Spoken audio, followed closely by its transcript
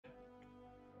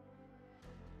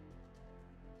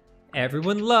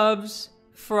Everyone loves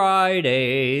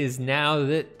Fridays now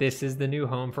that this is the new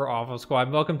home for Awful Squad.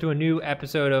 Welcome to a new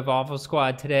episode of Awful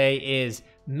Squad. Today is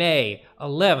May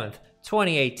 11th,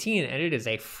 2018, and it is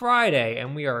a Friday,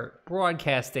 and we are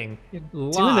broadcasting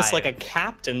live. Doing this like a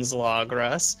captain's log,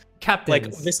 Russ. Captains.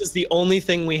 Like, this is the only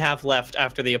thing we have left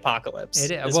after the apocalypse.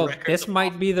 This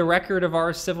might be the record of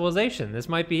our civilization. This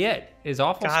might be it, is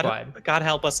Awful Squad. God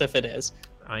help us if it is.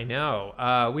 I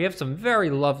know. We have some very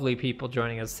lovely people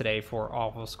joining us today for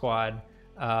Awful Squad.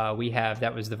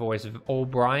 That was the voice of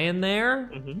O'Brien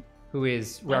there, who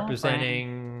is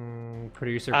representing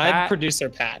producer Pat. Producer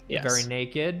Pat, yes. Very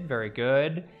naked, very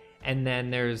good. And then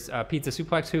there's Pizza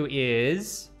Suplex, who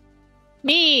is...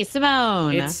 Me,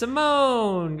 Simone. It's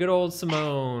Simone. Good old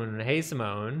Simone. Hey,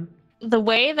 Simone. The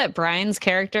way that Brian's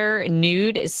character,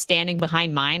 nude, is standing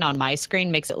behind mine on my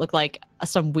screen makes it look like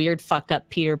some weird fucked up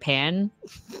Peter Pan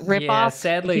ripoff. Yeah,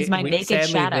 sadly, he's my naked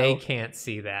shadow. They can't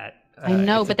see that. I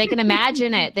know, but they can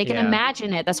imagine it. They can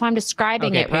imagine it. That's why I'm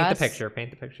describing it, paint Russ. the picture. Paint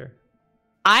the picture.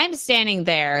 I'm standing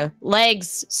there,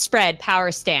 legs spread,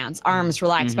 power stance, arms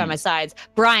relaxed by my sides.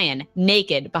 Brian,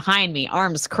 naked, behind me,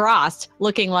 arms crossed,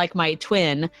 looking like my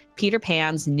twin, Peter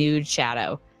Pan's nude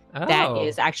shadow. Oh. That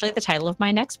is actually the title of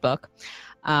my next book.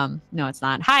 No, it's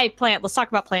not. Hi, Plant. Let's talk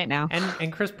about Plant now.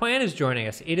 And Chris Plant is joining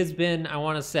us. It has been, I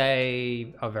want to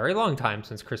say, a very long time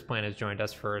since Chris Plant has joined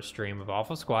us for a stream of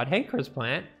Awful Squad. Hey, Chris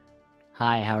Plant.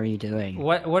 Hi, how are you doing?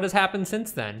 What has happened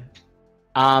since then?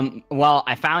 Well,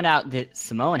 I found out that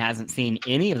Simone hasn't seen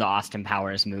any of the Austin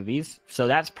Powers movies, so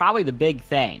that's probably the big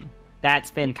thing.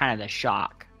 That's been kind of the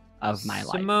shock of my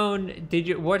life. Simone,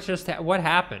 what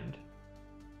happened?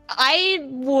 I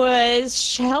was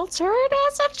sheltered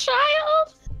as a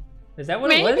child. Is that what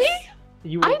Maybe? it was?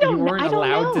 You weren't I don't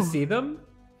allowed to know. see them?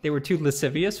 They were too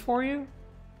lascivious for you?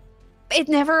 It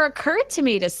never occurred to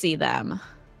me to see them.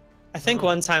 I think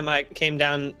one time I came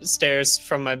downstairs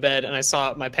from my bed and I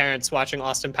saw my parents watching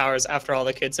Austin Powers after all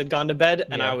the kids had gone to bed,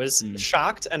 and I was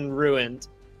shocked and ruined.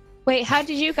 Wait, how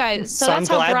did you guys? So I'm that's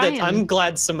how glad Brian. I'm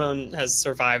glad Simone has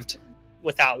survived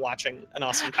without watching an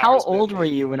Austin Powers How old movie. were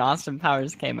you when Austin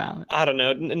Powers came out? I don't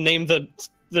know. Name the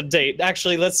date.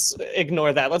 Actually, let's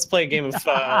ignore that. Let's play a game of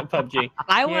PUBG.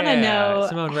 I want to know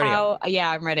Simone, ready how.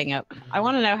 Yeah, I'm reading up. I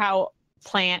want to know how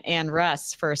Plant and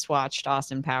Russ first watched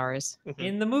Austin Powers.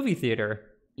 In the movie theater.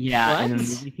 Yeah, in the What?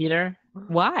 movie theater.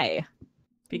 Why?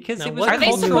 Because Now, it was what a Are they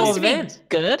cultural supposed to be event.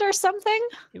 good or something?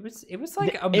 It was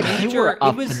like a If you major... were a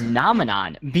It was...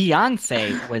 phenomenon,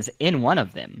 Beyonce was in one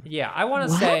of them. Yeah, I want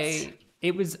to What? say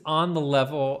it was on the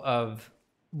level of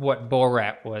what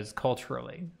Borat was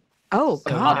culturally. Oh So,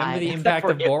 God! Remember the except impact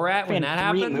for of it Borat when ran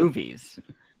that 3 happened? movies.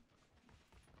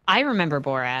 I remember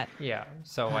Borat. Yeah,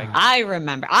 so like... I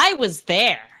remember. I was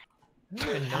there. I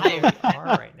don't even know where we are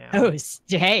right now. Oh,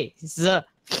 hey,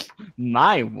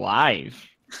 My wife.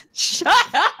 shut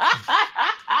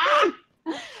up.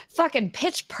 Fucking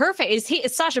Pitch Perfect.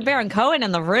 Is Sacha Baron Cohen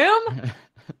in the room?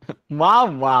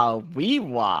 Wow, wow, wee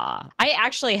wah. I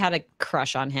actually had a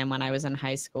crush on him when I was in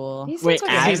high school. He seems Wait,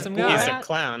 like a as handsome guy. He's a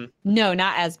clown. No,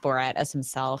 not as Borat, as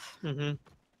himself. Mm-hmm.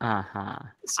 Uh-huh.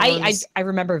 I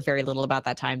remember very little about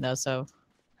that time though, so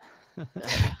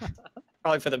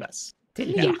Probably for the best.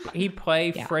 Didn't he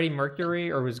play Yeah. Freddie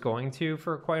Mercury, or was going to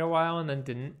for quite a while, and then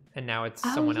didn't, and now it's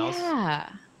someone else? Yeah.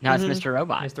 Now it's Mhm. Mr.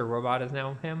 Robot. Mr. Robot is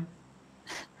now him.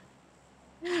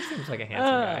 He seems like a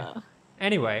handsome guy.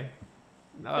 Anyway,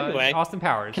 Austin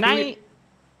Powers. Can I?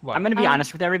 What? I'm gonna be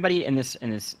honest with everybody in this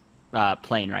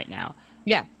plane right now.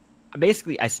 Yeah.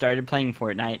 Basically, I started playing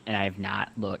Fortnite and I have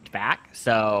not looked back.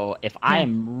 So if I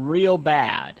am real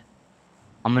bad,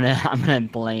 I'm gonna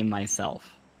blame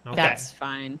myself. Okay. That's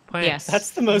fine. Plant. Yes.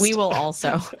 That's the most We will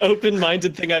also.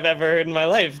 open-minded thing I've ever heard in my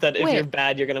life. That if Wait. you're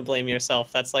bad, you're gonna blame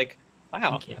yourself. That's like, wow.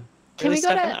 Thank you. Can really we go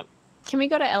stepping to- up. Can we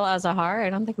go to El Azahar? I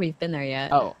don't think we've been there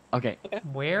yet. Oh, okay.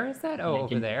 Where is that? Oh, over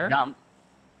Making there. jump.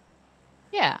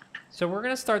 Yeah. So we're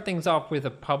gonna start things off with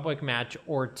a public match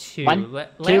or two. 1,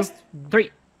 Let- 2, last- 3.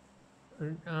 it's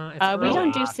We early.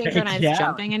 don't do synchronized Yeah.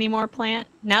 jumping anymore, Plant.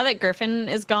 Now that Griffin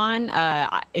is gone,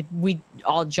 we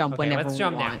all jump Okay, whenever let's we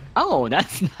jump now. want. Oh,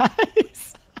 that's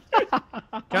nice.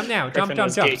 Jump now! Jump! Griffin Jump!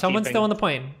 was Jump! Someone's gatekeeping. still on the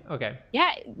plane. Okay.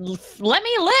 Yeah, let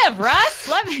me live, Russ.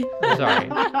 Let me. Sorry.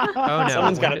 Oh no!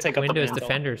 Someone's gotta take up the Windows mantle.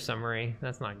 Defender summary.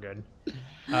 That's not good. Oh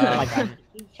my God.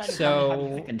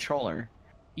 So- the controller.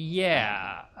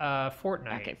 Yeah.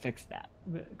 Fortnite. Okay, fix that.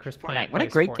 Chris Fortnite. Plant What a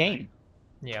plays great Fortnite. game.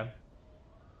 Yeah.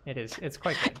 It is. It's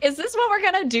quite good. Is this what we're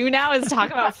gonna do now? Is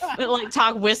talk about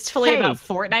talk wistfully Hey. about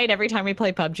Fortnite every time we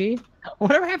play PUBG?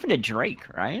 Whatever happened to Drake,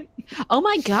 right? Oh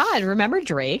my God! Remember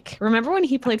Drake? Remember when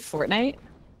he played Fortnite?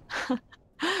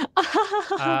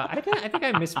 I think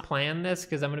I misplanned this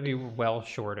because I'm gonna be well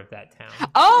short of that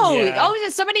town.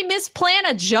 Did somebody misplan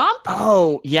a jump?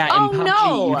 Oh, yeah. In Oh, PUBG,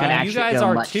 no. You can You actually guys go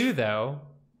are much... too, though.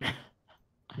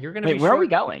 You're gonna Wait, be where short. are we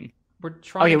going? We're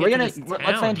trying Okay, to we're get gonna to this let's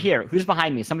land town. here. Who's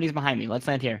behind me? Somebody's behind me. Let's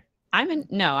land here.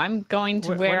 I'm going to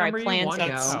What where I number you plan to want? go.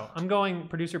 Oh, I'm going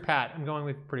producer Pat. I'm going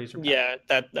with producer Pat.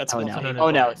 Yeah, that's Oh well no! taken.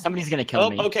 Oh no! Somebody's gonna kill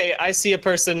me. Okay, I see a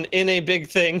person in a big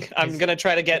thing. I'm It's- gonna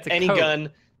try to get it's a any coat. gun.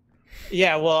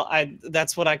 Yeah, well,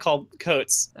 that's what I call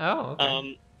coats. Oh,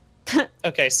 okay.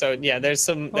 Okay, so yeah, there's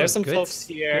some Oh, some good folks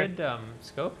here. Good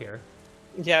scope here.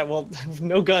 Yeah, well,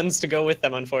 no guns to go with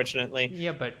them, unfortunately.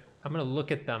 Yeah, but I'm gonna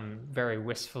look at them very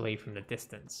wistfully from the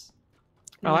distance.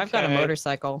 Oh, I've got a Okay.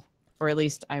 motorcycle, or at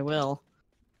least I will.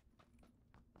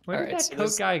 Where did Alright, that so coat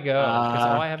this- guy go? Because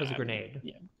all I have is a I'm- grenade.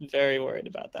 Yeah, very worried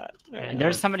about that. Alright. And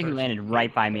There's I'm somebody who first. landed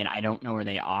right by me, and I don't know where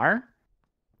they are.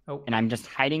 Oh, And I'm just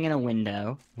hiding in a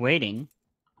window, waiting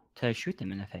to shoot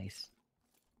them in the face.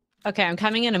 Okay, I'm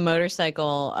coming in a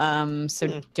motorcycle, so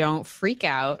Hmm. don't freak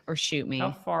out or shoot me.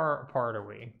 how far apart are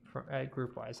we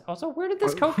group wise? Also, where did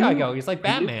this Who- coat guy go? He's like Did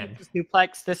you Batman.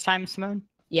 Suplex this time, Simone?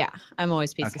 Yeah, I'm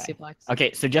always pizza Okay. suplex.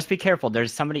 Okay, so just be careful.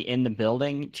 There's somebody in the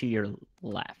building to your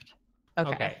left.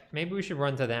 Okay. Maybe we should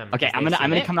run to them. Okay, 'cause I'm they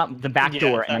gonna see it. come out the back Yeah,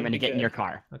 door and I'm that'd gonna be get in good. your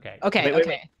car. Okay. Okay. Wait, wait,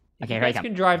 okay. If Okay, you here I guys come.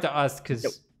 can drive to us,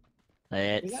 because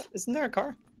Let's. Isn't there a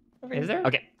car? over here? is there?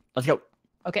 Okay, let's go.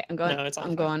 Okay, I'm going. No, it's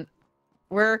on I'm fire. going.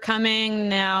 We're coming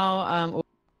now.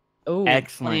 Oh,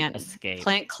 Excellent plant. escape.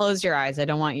 Plant, close your eyes. I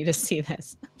don't want you to see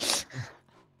this.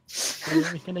 What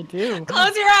are we gonna do?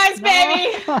 Close your eyes,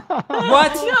 baby.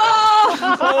 What? No.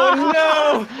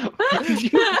 Oh no!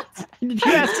 Did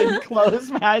you have to close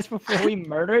my eyes before we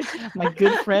murdered my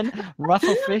good friend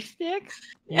Russell Fishstick?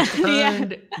 You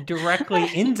turned directly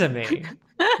into me.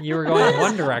 You were going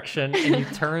one direction and you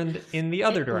turned in the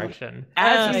other direction.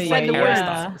 As you Oh, said the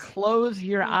yeah. words, close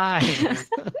your eyes.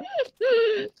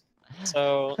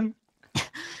 So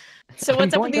So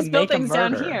what's I'm up with going to these make a buildings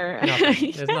down murder. here?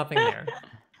 Nothing. There's nothing there.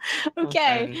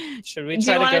 Okay. should we Do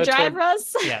try you to want go to drive, to?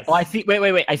 Russ? Yes. Oh, I see.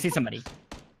 Wait. I see somebody.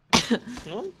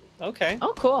 Oh, okay.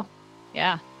 Oh, cool.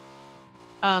 Yeah.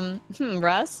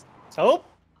 Russ? Oh,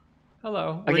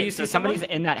 Hello. Where do Okay, you so see somebody's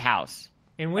someone? in that house.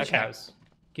 In which Okay. house?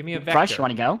 Give me a vector. Rush, you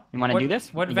want to go? You want to What- do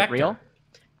this? What You vector? Get real?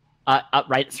 Up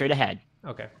right, straight ahead.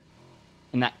 Okay.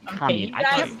 And that Okay, commune. you I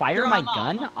can't guys fire my draw.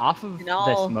 gun off of No.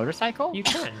 this motorcycle? You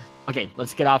can. Okay,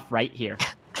 let's get off right here.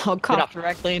 I'll up. cough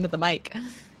directly into the mic.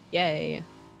 Yay.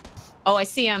 Oh, I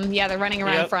see them. Yeah, they're running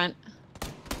around Yep. front.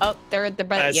 Oh, they're at the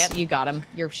Nice. Yep, you got them.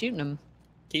 You're shooting them.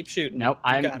 keep shooting. Nope,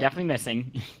 I'm got it. definitely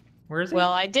missing. Where is he?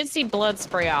 Well, I did see blood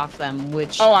spray off them,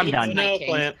 which Oh, I'm is done. my No king.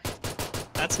 plant.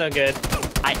 That's no good.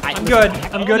 I'm good.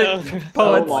 I'm Oh, good no. at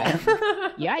bullets.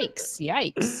 Oh, Yikes!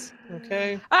 Yikes!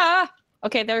 Okay. Ah!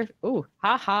 Okay, they're ooh,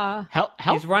 haha. Help!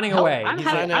 He's running help, away. I'm He's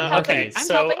helping, like, I know. I'm helping, Okay, I'm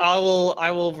so helping.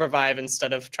 I will revive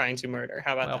instead of trying to murder.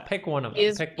 How about well, that? pick one of them.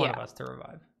 Is- Pick one of yeah. us to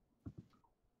revive.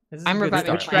 This is I'm a good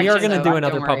reviving start. We are Plant, going to so do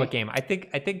another don't public worry. game. I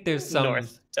think there's some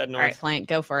North, dead All right, north. Plant,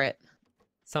 go for it.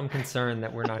 some concern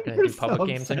that we're not going to You're do public so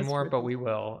games obsessed anymore, with but we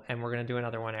will, and we're going to do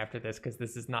another one after this because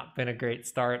this has not been a great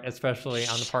start, especially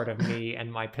on the part of me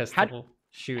and my pistol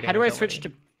shooting. How do I ability. switch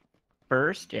to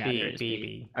first? Yeah, B, there it is, B, B.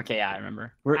 B. Okay, yeah, I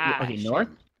remember. We're, Ah, okay, shit. north?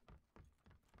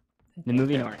 The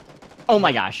movie north. Oh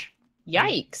my gosh.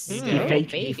 Yikes! He He Oh,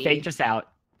 faked, baby. he faked us out.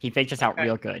 He faked us out Okay.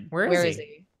 real good. Where is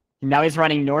he? Now he's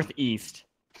running northeast.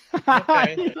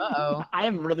 Okay. Uh-oh. I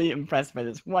am really impressed by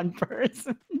this one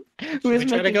person who we is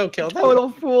try to making go kill them? total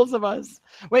fools of us.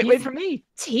 Wait He's- for me.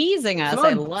 Teasing us.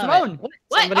 I Simone, love Simone. it.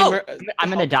 What? Somebody Oh, I'm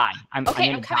gonna die. okay, I'm I'm gonna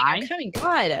coming. die. I'm coming.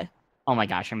 God, Oh my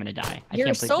gosh, I'm gonna die. I you're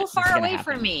can't believe so this is far gonna away happen.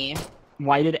 from me.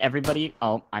 Why did everybody?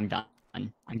 Oh, I'm done.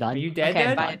 I'm Are done. you dead? Okay,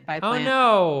 dead? bye, Oh Plant.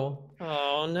 no!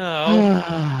 Oh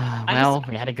no. well,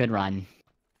 we had a good run.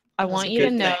 I That's want a you to good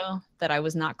thing. know that I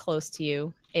was not close to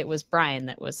you. It was Brian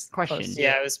that was Question. close to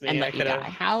Yeah, you. it was me. And I let you could have. die.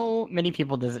 How many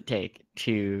people does it take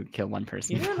to kill one Do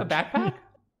person? you have a backpack?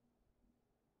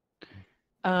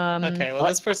 Okay, well What?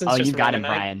 this person's Oh, just you got him,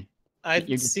 running. Brian. I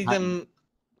You're just see hunting. them.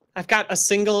 I've got a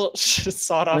single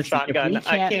sawed-off Listen, if we shotgun. I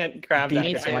can't can't grab that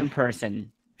Beat guy. one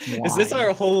person. Is this why?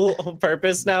 our whole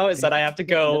purpose now? Is that I have to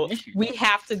go? We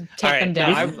have to All take them right,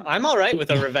 down. I'm all right with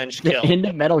a revenge The kill. end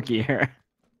of Metal Gear.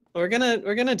 We're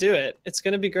gonna do it. It's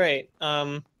gonna be great. How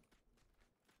do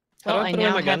Well, I put away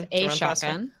now my gun have to a run faster?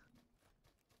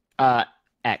 shotgun.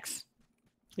 X.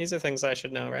 These are things I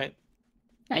should know, right?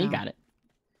 Yeah, you No. got it.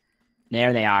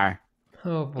 There they are.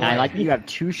 Oh boy. And I like that you have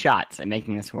 2 shots at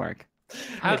making this work.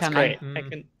 How- That's coming. great. I Mm.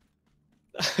 can.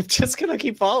 I'm just gonna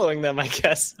keep following them, I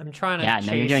guess. I'm trying to. Yeah,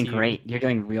 no, you're chase doing you. great. You're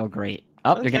doing real great.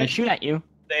 Oh, they're gonna Okay. shoot at you.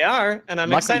 They are, and I'm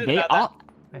Luckily, excited they about all.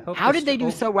 I hope. How did they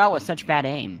do so well with such bad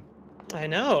aim? I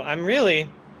know. I'm really.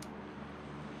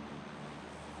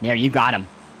 There, you got him.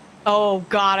 Oh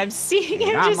God, I'm seeing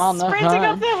him I'm just on the sprinting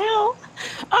up hunt. the hill.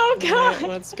 Oh All God. right,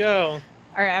 let's go.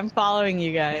 All right, I'm following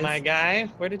you guys. My guy,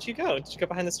 where did you go? Did you go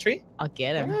behind this tree? I'll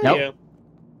get Where him. are Nope. you?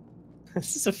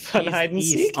 This is a fun He's hide and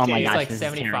east. seek Oh my game. gosh, like this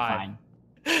 75.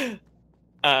 is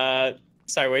terrifying.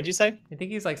 Sorry, what did you say? I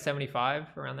think he's like 75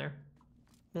 around there.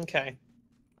 Okay.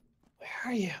 Where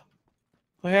are you?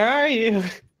 Where are you?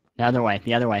 The other way,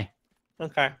 the other way.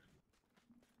 Okay.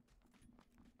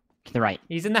 To the right.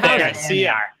 He's in the There, house. see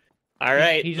ya. All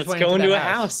right, He just let's went go into into a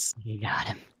that house. You got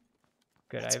him.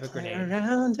 Good, I have a Play grenade.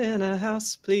 around in a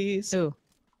house, please. Ooh.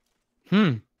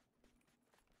 Hmm.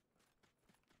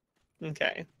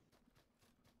 Okay.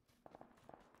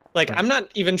 Like, I'm not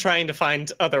even trying to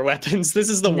find other weapons. This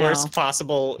is the No. worst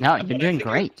possible. No, but you're I doing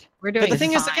figure- great. We're doing But the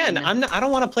thing is, fine. again, I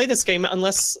don't want to play this game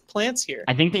unless Plant's here.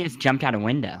 I think they just jumped out a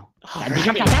window. All They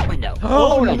jumped out right. that window.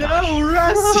 Oh, my no, gosh.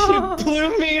 Russ! You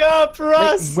blew me up,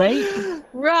 Russ! Wait.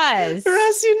 Russ.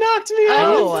 Russ, you knocked me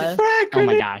out Oh. with the frag Oh my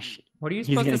grenade. gosh. What are you He's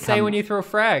supposed to gonna say come. when you throw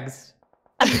frags?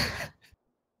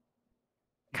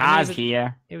 Kaz it-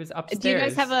 here. It was upstairs. Do you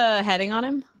guys have a heading on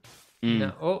him? Mm.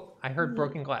 No. Oh, I heard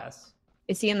broken glass.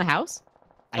 Is he in the house?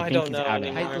 I think don't he's know out of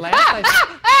anymore. I, here. last I,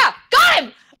 Got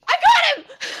him! I got him!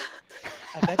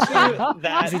 I bet you is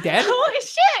that. he dead? Holy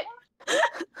shit!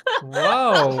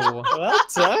 Whoa. Well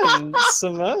done,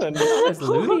 Simone. This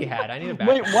loot he had. I need a back.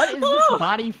 Wait, what is this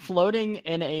body floating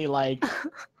in a like?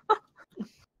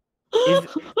 Is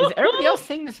everybody else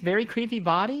seeing this very creepy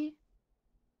body?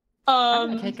 I'm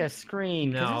gonna take a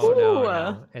screen. 'cause No, it's no, Ooh.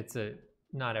 no. It's a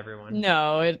not everyone.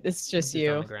 No, it's just It's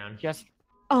on the you. ground. Just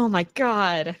Oh my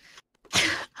God.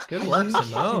 Good work,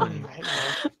 Simone. Right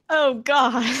now. Oh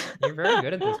God. You're very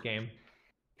good at this game.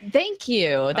 Thank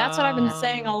you. That's what I've been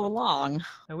saying Um, all along.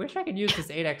 I wish I could use this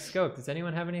 8x scope. Does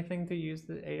anyone have anything to use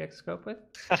the 8x scope with?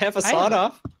 I have a I have- sawed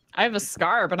off. I have a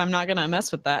scar, but I'm not gonna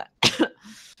mess with that.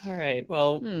 All right.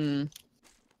 Well, Hmm.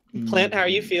 Plant, how are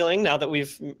you feeling now that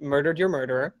we've murdered your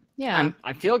murderer? Yeah.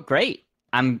 I feel great.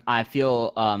 I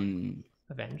feel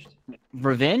Avenged.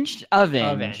 avenged.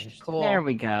 Avenged. Cool. There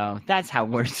we go. That's how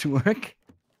words work.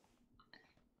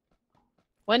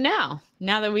 What now?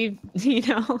 Now that we've,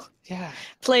 Yeah.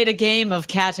 played a game of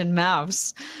cat and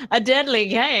mouse, a deadly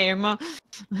game.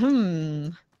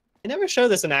 They never show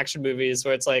this in action movies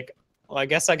where it's like, well, I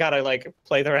guess I gotta like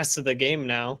play the rest of the game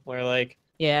now. Where like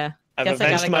Yeah. I've Guess I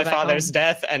avenged gotta go my back father's home.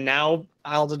 death, and now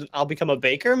I'll become a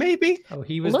baker, maybe. Oh,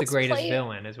 he was the Let's greatest play-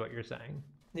 villain, is what you're saying.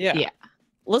 Yeah. Yeah.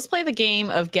 Let's play the game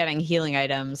of getting healing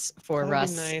items for That'd be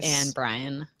Russ nice. and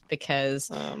Brian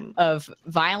because Um, of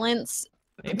violence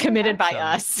Maybe committed I by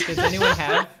have some. us.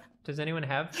 Does anyone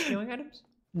have healing items?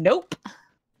 Nope.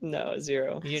 no,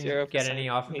 zero. You didn't 0%. get any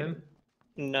off of him?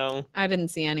 No. I didn't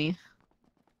see any.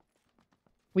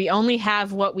 We only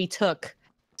have what we took.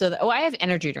 So, I have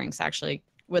energy drinks actually.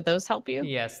 Would those help you?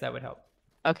 Yes, that would help.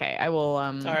 Okay, I will.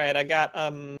 All right, I got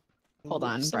Hold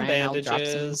on, some Brian. I'll drop some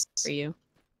bandages. for you.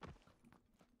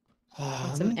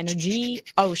 Want some energy.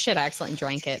 Oh shit! I accidentally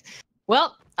drank it.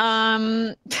 Well,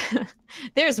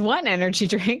 there's one energy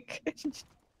drink.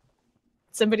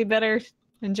 Somebody better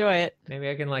enjoy it. Maybe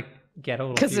I can like get a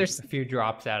 'Cause little there's- a few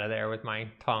drops out of there with my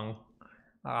tongue.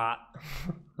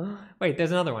 Wait,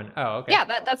 there's another one. Oh, okay. Yeah,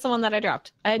 that's the one that I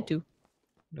dropped. I had two.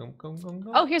 Gum, gum, gum,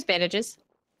 gum. Oh, here's bandages.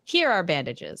 Here are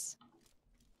bandages.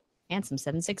 And some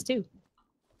 762.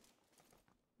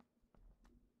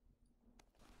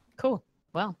 Cool.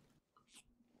 Well.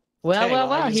 Well, Okay,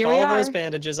 well, I well. used Here we all are those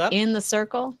bandages up. in the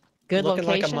circle. Good looking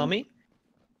location. like a mummy.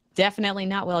 Definitely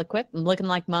not well equipped. Looking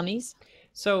like mummies.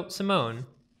 So, Simone.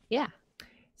 Yeah.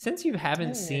 Since you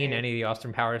haven't seen Hey. any of the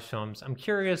Austin Powers films, I'm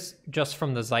curious, just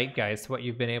from the zeitgeist, what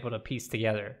you've been able to piece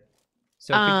together.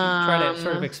 So, could you try to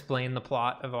sort of explain the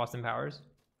plot of Austin Powers?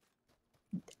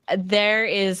 There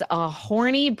is a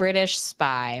horny British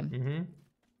spy. Mm-hmm.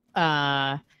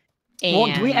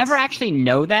 Well, do we ever actually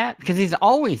know that? Because he's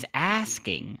always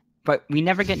asking, but we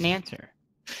never get an answer.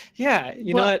 Yeah,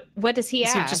 you know what? What does he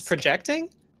Is he ask? just projecting?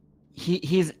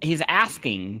 He's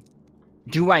asking,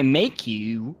 do I make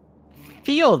you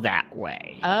feel that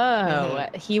way? Oh,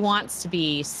 he wants to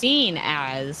be seen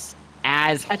as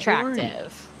As horny?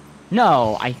 attractive.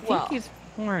 No, I think Well- he's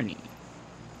horny.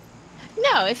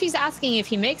 No, if he's asking if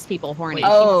he makes people horny.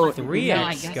 Oh, three no, I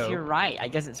X guess scope. you're right. I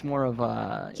guess it's more of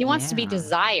a. He wants to be yeah.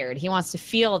 desired. He wants to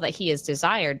feel that he is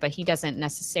desired, but he doesn't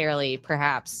necessarily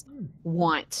perhaps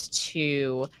want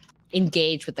to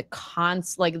engage with the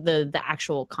the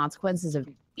actual consequences of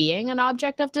being an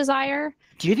object of desire.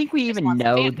 Do you think we even wants to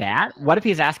know fan- that? What if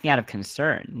he's asking out of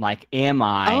concern? Like, am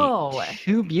I Oh,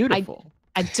 too beautiful?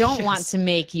 I don't want to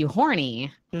make you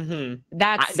horny. Mm-hmm.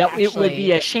 That's it would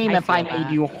be a shame if I feel made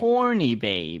that. you horny,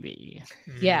 baby.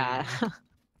 Yeah.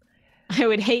 I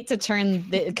would hate to turn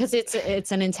because it's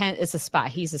a spy.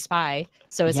 He's a spy,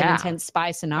 so it's an intense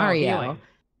spy scenario. healing.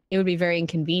 It would be very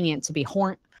inconvenient to be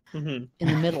Mm-hmm. in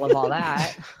the middle of all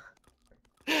that.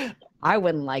 I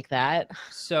wouldn't like that.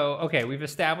 So, okay, we've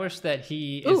established that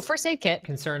he Ooh, is first aid kit.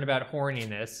 concerned about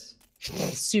horniness.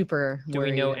 Super Do we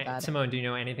worried know, about Simone, do you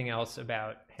know anything else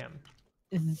about him?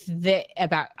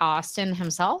 about Austin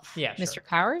himself? Yeah, sure. Mr.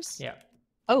 Powers? Yeah.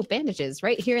 Oh, bandages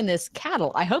right here in this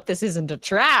cattle. I hope this isn't a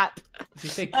trap. Did you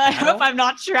say I cattle? hope I'm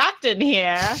not trapped in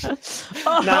here.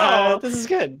 No, this is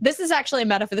good. This is actually a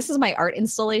metaphor. This is my art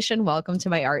installation. Welcome to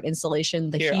my art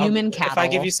installation, the Here, human cattle. If I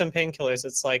give you some painkillers,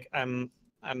 it's like I'm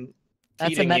That's a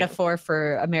feeding you. metaphor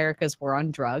for America's war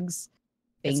on drugs.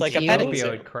 Thank It's like a you. petting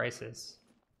Opioid crisis.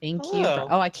 Thank you. Oh.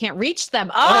 Oh, I can't reach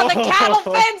them. Oh, the cattle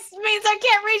Oh. fence means I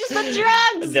can't reach the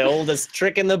drugs. The oldest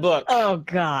trick in the book. Oh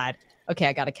God. Okay,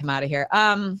 I gotta come out of here.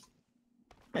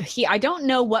 I don't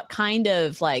know what kind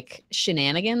of like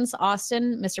shenanigans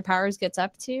Mr. Powers gets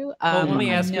up to. Well, let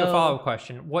me I ask you a know follow-up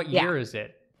question. What Yeah. year is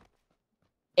it?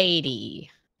 80.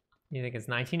 You think it's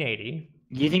 1980?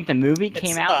 You think the movie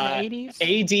came It's, out in the 80s?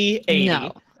 AD 80.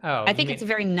 No, Oh, I think it's a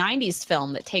very 90s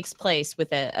film that takes place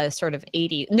with a sort of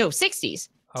 60s,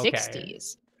 Okay,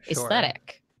 60s sure.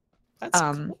 aesthetic. That's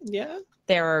Um, cool. Yeah.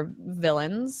 There are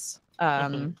villains.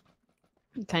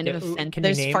 Kind Yeah, of ooh, offensive.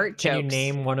 There's fart Can you jokes.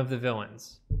 name one of the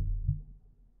villains?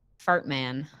 Fart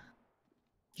Man.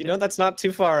 You know that's not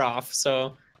too far off.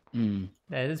 So Hmm.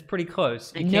 That is pretty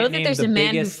close. I You know can't that name there's the a man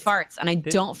who biggest- farts, and I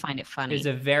This- don't find it funny. There's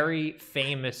a very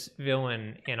famous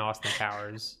villain in Austin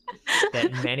Powers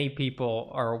that many people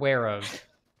are aware of.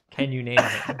 Can you name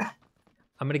him?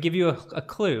 I'm going to give you a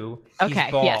clue. He's Okay,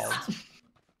 bald. yes.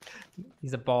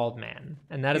 He's a bald man.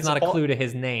 And that is He's not a a bald- clue to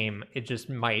his name. It just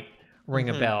might ring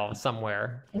a Mhm. bell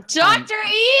somewhere. Dr. Evil!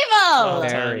 Well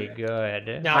Very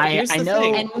good. now I- here's I the know-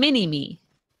 thing. And Mini-Me.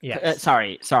 Yes.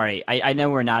 Sorry. I know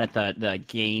we're not at the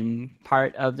game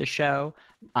part of the show.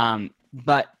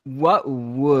 But what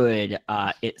would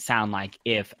it sound like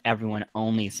if everyone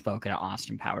only spoke in an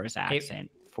Austin Powers accent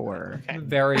for? Okay.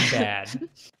 Very bad.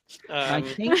 I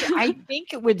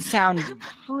think it would sound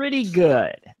pretty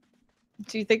good.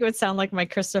 Do you think it would sound like my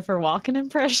Christopher Walken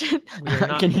impression? We are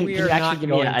not, Can you- we can are you actually not give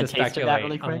me going a to taste of that speculate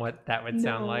really on quick? what that would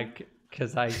sound No. like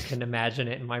because I can imagine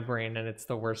it in my brain and it's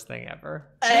the worst thing ever.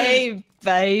 Hey,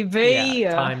 baby.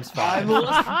 Yeah, times five. I'm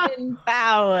Austin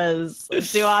Powers.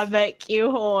 Do I make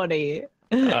you horny?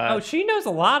 Oh, she knows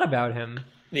a lot about him.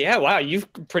 Yeah, wow, you've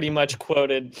pretty much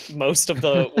quoted most of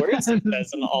the words it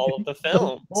says in all of the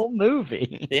films. Whole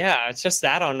movie. Yeah, it's just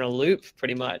that on a loop,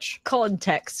 pretty much.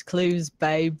 Context clues,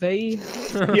 baby.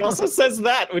 He also says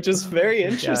that, which is very He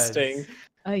does. interesting.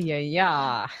 Oh,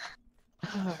 yeah.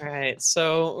 All right,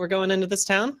 so we're going into this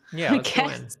town. Yeah, I let's go in.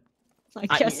 guess.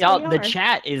 I guess Y'all, we the are.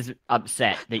 chat is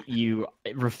upset that you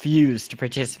refuse to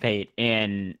participate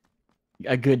in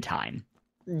a good time.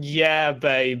 Yeah,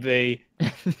 baby.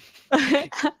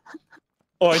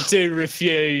 I do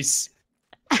refuse.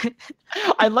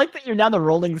 I like that you're now the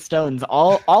Rolling Stones.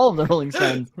 All of the Rolling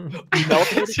Stones.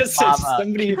 It's just Lava.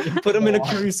 somebody put him in a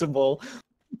crucible.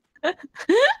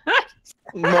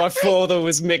 My father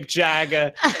was Mick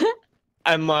Jagger,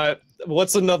 and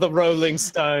what's another Rolling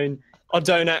Stone? I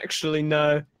don't actually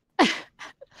know. I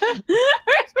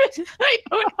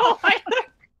don't know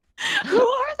either. Who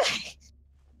are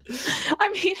they? I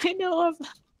mean, I know of.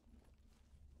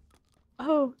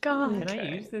 Oh God! Can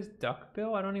I use this duck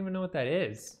bill? I don't even know what that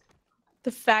is.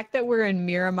 The fact that we're in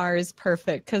Miramar is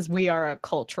perfect because we are a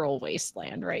cultural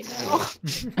wasteland right now.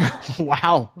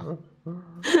 Wow.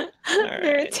 There are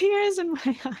right. tears in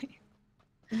my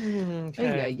eyes.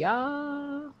 Okay.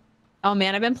 Yeah. Oh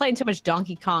man, I've been playing too much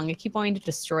Donkey Kong. I keep wanting to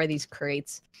destroy these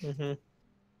crates. Mhm.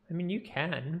 I mean, you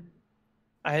can.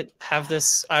 I have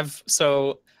this.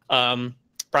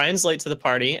 Brian's late to the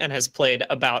party and has played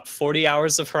about 40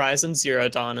 hours of Horizon Zero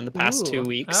Dawn in the past 2 Ooh.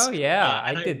 weeks. Oh yeah,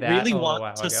 And I did that really a little want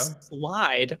while to ago.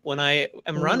 slide when I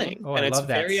am running, Oh, and I it's love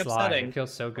that very slide. upsetting. It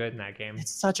feels so good in that game.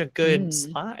 It's such a good Mm.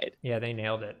 slide. Yeah, they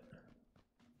nailed it.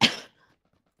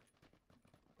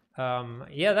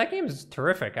 Yeah, that game is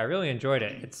terrific. I really enjoyed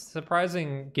it. It's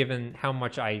surprising given how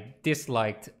much I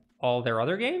disliked all their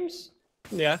other games,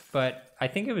 Yeah. but I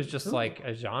think it was just like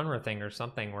a genre thing or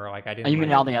something where like I Are didn't. you mean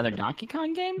like- all the other Donkey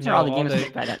Kong games, or No, all the all games the-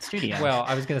 made by that studio? Well,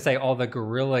 I was gonna say all the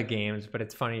Gorilla games, but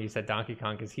it's funny you said Donkey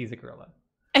Kong because he's a gorilla.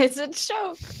 It's a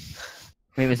joke.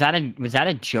 wait, was that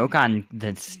a joke on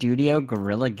the studio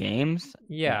Guerrilla Games?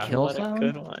 Yeah, Kill What a Zone?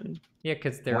 good one. yeah,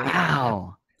 because they're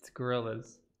Wow. it's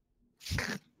gorillas.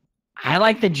 I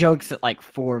like the jokes that like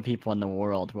 4 people in the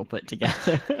world will put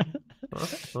together.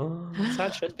 That's how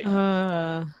it should be.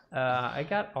 I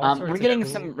got all sorts We're of getting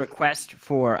cool- some requests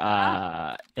for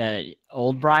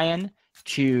old Brian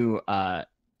to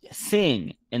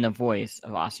sing in the voice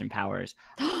of Austin Powers.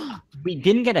 We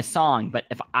didn't get a song, but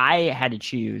if I had to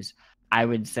choose, I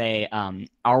would say,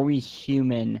 "Are we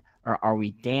human or are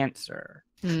we dancer?"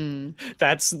 You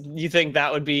think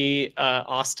that would be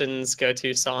Austin's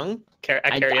go-to song?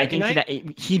 I think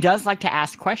night? he does like to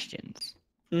ask questions.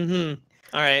 All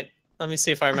right. Let me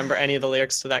see if I remember any of the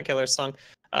lyrics to that killer song.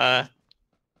 Are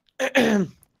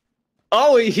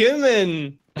we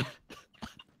human?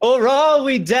 Or are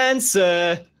we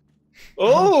dancer?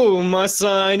 Oh, my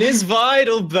sign is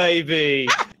vital, baby.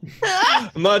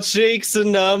 My cheeks are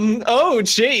numb. Oh,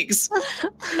 cheeks.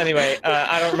 Anyway,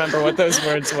 I don't remember what those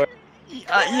words were.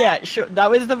 Yeah, sure. That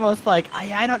was the most like,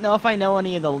 I don't know if I know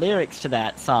any of the lyrics to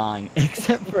that song,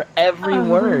 except for every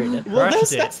word. Well,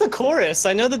 that's the chorus.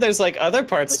 I know that there's like other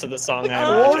parts to the song.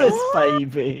 Chorus,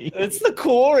 baby. It's the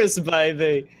chorus,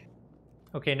 baby.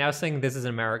 Okay, now sing "This Is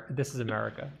America." This is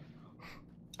America.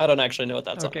 I don't actually know what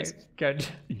that song Okay, is. good.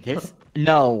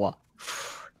 No.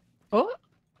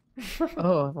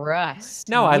 Oh, Russ.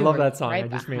 No, I you love were that song. right I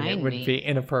just mean it behind would me. be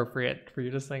inappropriate for you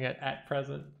to sing it at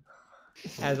present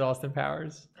as Austin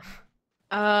Powers.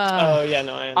 Oh yeah,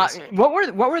 no, I understand. What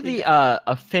were the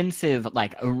offensive,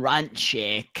 like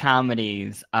raunchy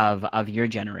comedies of your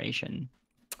generation?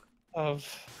 Are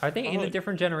they in a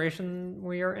different generation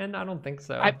we are in? I don't think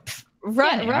so.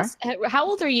 Russ, how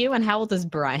old are you and how old is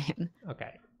Brian?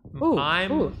 Okay. Ooh,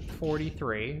 I'm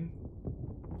 43.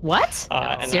 What?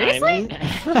 And Seriously?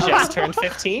 I'm just turned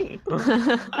 15.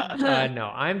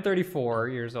 No, I'm 34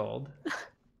 years old.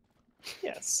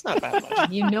 Yes, not that much.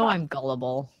 You know I'm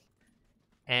gullible.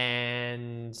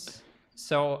 And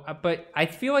so, but I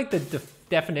feel like the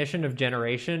definition of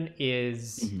generation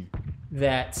is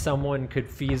that someone could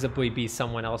feasibly be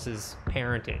someone else's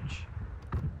parentage.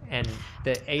 And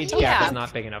the age gap is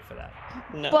not big enough for that.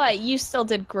 No. But you still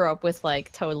did grow up with like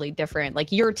totally different,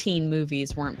 like your teen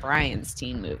movies weren't Brian's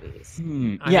teen movies. I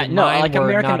mean, No, mine like were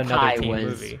American not another Pie teen was.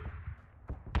 movie.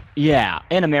 Yeah,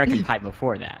 and American Pie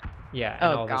before that. Yeah,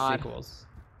 and Oh, all God. the sequels.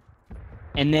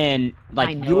 And then I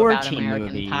like know your about teen American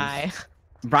movies. Pie.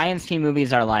 Brian's teen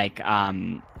movies are like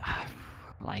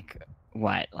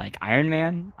what? Like Iron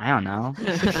Man? I don't know.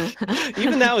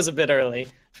 Even that was a bit early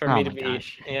for Oh me to my be.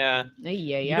 gosh. Yeah.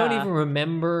 Yeah. You don't even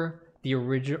remember the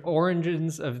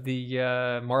origins of the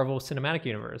Marvel Cinematic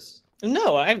Universe.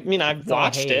 No, I mean I've all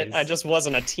watched it. haze. I just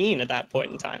wasn't a teen at that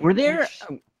point in time. Were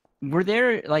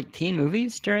there like teen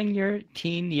movies during your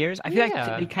teen years? I feel Yeah.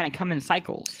 like they kind of come in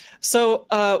cycles. So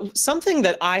something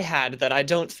that I had that I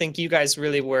don't think you guys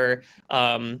really were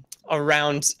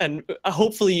around, and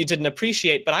hopefully you didn't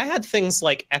appreciate, but I had things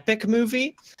like Epic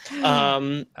Movie,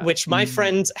 which my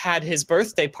friend had his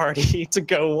birthday party to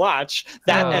go watch.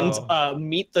 That and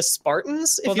Meet the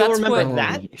Spartans, if you'll remember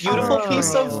that beautiful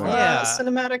piece of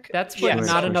cinematic. That's what Not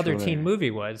so- Another Teen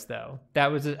Movie was, though.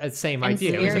 That was a same And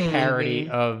idea. It was a Scary parody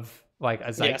Movie. of like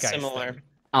a zeitgeist. similar.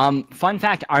 thing. Fun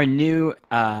fact: our new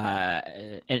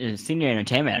senior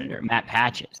entertainment editor, Matt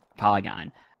Patches,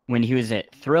 Polygon, when he was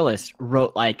at Thrillist,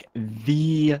 wrote like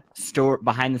the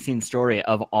behind-the-scenes story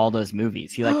of all those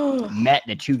movies. He like met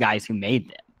the 2 guys who made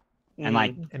them, and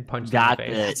like And punched got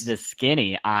in the face. the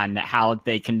skinny on how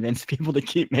they convinced people to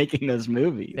keep making those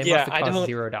movies. They Yeah, must I have cost don't-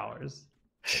 $0.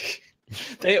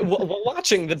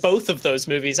 Watching both of those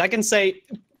movies, I can say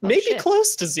maybe shit.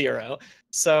 close to 0.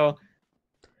 So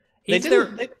Is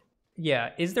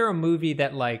there a movie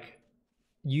that like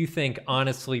you think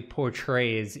honestly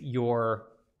portrays your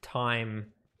time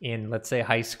in, let's say,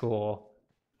 high school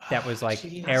that was like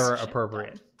era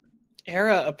appropriate?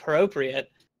 Era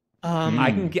appropriate.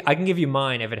 I can give you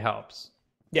mine if it helps.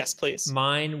 Yes, please.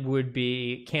 Mine would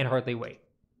be Can't Hardly Wait.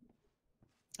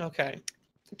 Okay.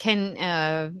 Can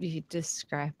you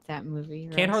describe that movie?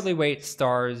 Can't Russ? Hardly Wait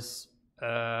stars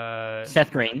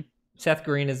Seth Green, Seth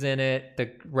Green is in it.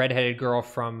 The redheaded girl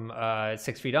from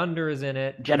 6 Feet Under is in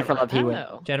it. Jennifer Love Hewitt.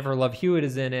 Oh. Jennifer Love Hewitt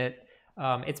is in it.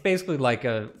 It's basically like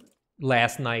a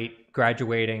last night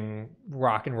graduating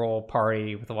rock and roll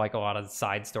party with like a lot of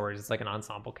side stories. It's like an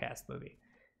ensemble cast movie.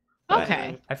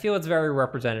 Okay. I feel it's very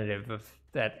representative of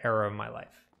that era of my life.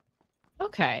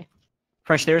 Okay.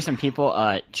 Fresh, there are some people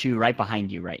right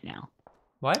behind you right now.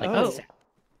 What? Like, Oh,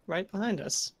 right behind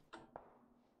us.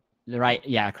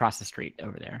 across the street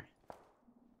over there.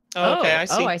 Oh, okay, I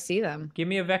see. Oh, I see them. Give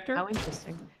me a vector. How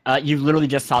interesting. You literally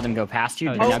just saw them go past you.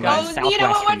 Oh, They're this now guy. going You know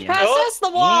what southwest from went you. past us? The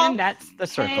wall. And that's the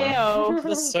circle. Heyo.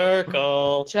 The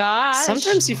circle. Josh.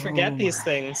 Sometimes you forget these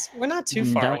things. We're not too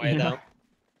far Don't away, you? though.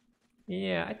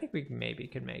 Yeah, I think we maybe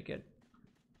could make it.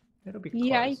 It'll be close.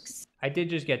 Yikes. I did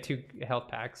just get 2 health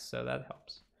packs, so that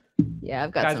helps. Yeah,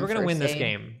 I've got Guys, some we're gonna win first this aid.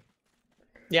 game.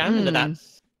 Yeah, I'm into that.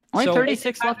 Only So-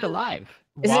 36 left alive.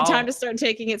 Is it While- time to start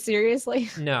taking it seriously?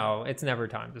 No, it's never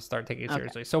time to start taking it Okay.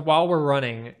 seriously. So while we're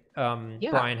running,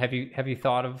 Yeah. Brian, have you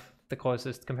thought of the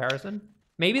closest comparison?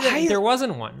 Maybe I- there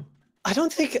wasn't one. I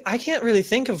can't really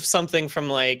think of something from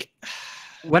like.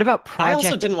 What about I Project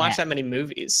also didn't watch X? that many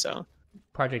movies, so.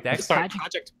 Project X. Sorry, Project-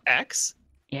 Project X?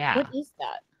 Yeah. What is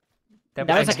that? That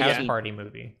That was was a like house a- party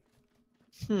movie.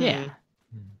 Yeah.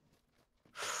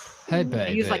 Hey, I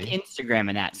baby. use like Instagram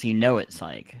and that, so you know it's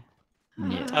like.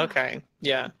 Yeah. Okay,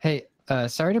 yeah. Hey,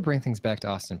 sorry to bring things back to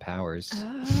Austin Powers.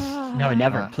 No,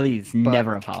 never. Uh, Please, but-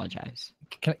 never apologize.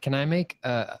 Can I make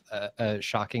a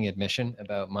shocking admission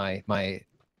about my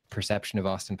perception of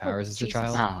Austin Powers as a Jesus.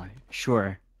 child? Oh,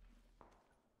 sure.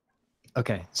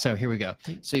 Okay, so here we go.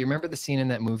 So you remember the scene in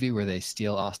that movie where they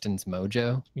steal Austin's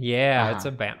mojo? Yeah, it's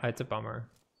Uh-huh. it's a bummer.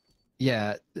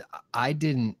 Yeah, I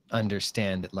didn't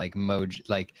understand that like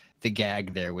like the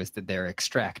gag there was that they're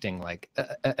extracting like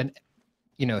an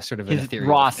sort of an His ethereal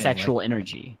raw thing, like- sexual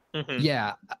energy. Mhm.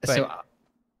 yeah, But- so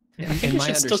I think we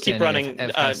should still keep running.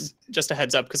 Just a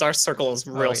heads up, because our circle is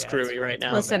real yeah, screwy right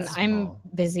now. Listen, that's I'm small.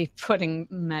 busy putting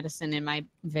medicine in my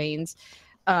veins.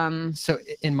 So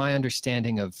in my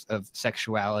understanding of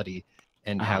sexuality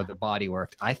and how Uh-huh. the body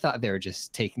worked, I thought they were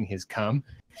just taking his cum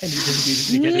and he just used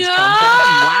it to get his No! cum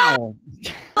back.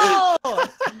 Wow. Oh,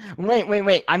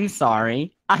 Wait. I'm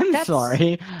sorry. I'm That's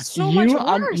sorry. so much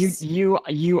worse.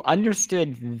 You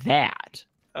understood that.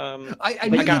 I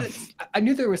But knew got- I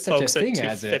knew there was such Folks a at thing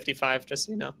as it. 255, just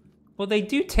so you know. Well, they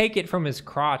do take it from his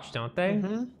crotch, don't they?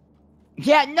 Mhm.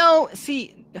 Yeah. No.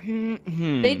 See.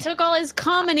 they took all his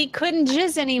cum and he couldn't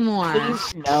jizz anymore.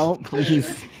 Please, no.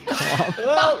 Please.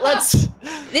 Well, let's.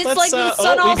 It's let's, like the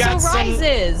sun we also got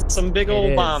rises. Some big It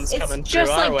old is. bombs It's coming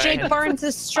just through our like way. Jake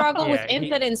Barnes' struggle with Yeah, he-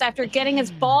 impotence after getting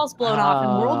his balls blown off in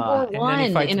World War and then he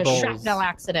One fights in a bulls. shrapnel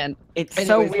accident. It's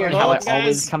Anyways, so weird how well, it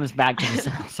always guys- comes back to the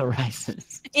sun also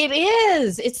rises. It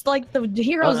is. It's like the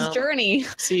hero's Well, journey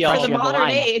See for y'all. the you have a modern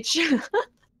line. age.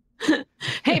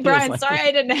 Hey Brian, like- sorry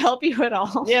I didn't help you at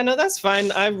all. Yeah, no, that's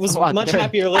fine. I was What? much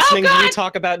happier listening to God! you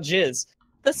talk about jizz.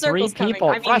 The Three circle's coming. people.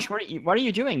 I mean, Rush, what are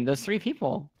you doing? Those 3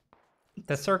 people.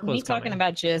 The circle me is coming. talking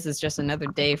about jizz is just another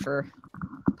day for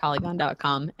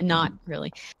Polygon.com. Not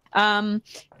really. Um,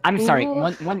 I'm sorry.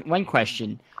 Ooh. One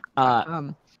question.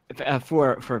 um,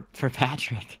 For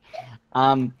Patrick.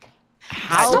 How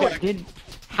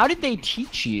did they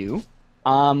teach you?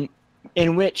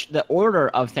 In which the order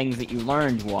of things that you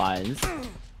learned was,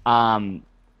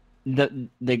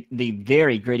 the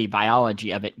very gritty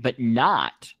biology of it, but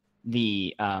not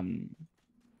the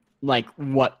like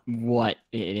what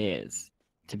it is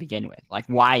to begin with, like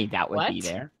why that would be What?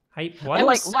 there. I, That what?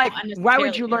 was Like so why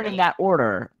would you learn in that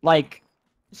order? Like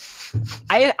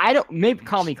I don't, maybe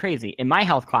call me crazy. In my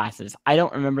health classes, I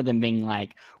don't remember them being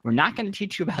like, we're not going to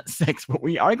teach you about sex, but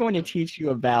we are going to teach you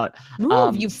about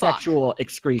Move, you fuck. sexual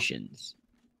excretions.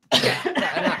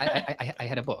 I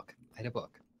had a book.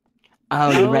 Oh,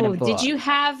 you read a book. Did you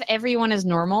have everyone as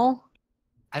normal?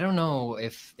 I don't know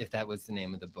if that was the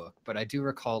name of the book, but I do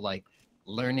recall like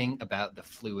learning about the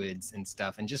fluids and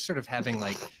stuff, and just sort of having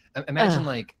like imagine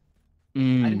like I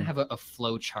didn't have a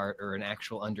flow chart or an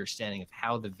actual understanding of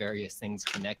how the various things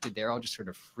connected. They're all just sort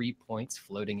of free points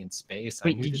floating in space. I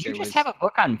Wait, knew did that you there just was- have a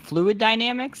book on fluid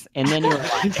dynamics? And then you were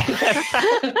like,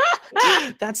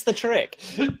 That's the trick.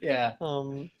 Yeah.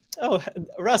 Oh,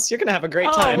 Russ, you're gonna have a great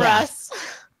Oh, time. Russ.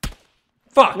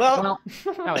 Fuck. Well,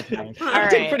 that was nice. All you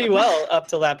did right. pretty well up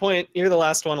till that point. You're the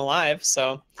last one alive,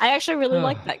 so I actually really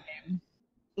like that game.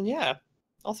 yeah.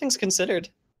 All things considered,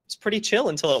 it's pretty chill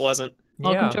until it wasn't.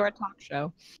 Welcome Yeah. to our talk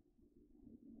show.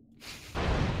 I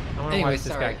want to Anyway, watch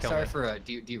this guy kill sorry me. for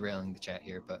derailing the chat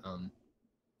here, but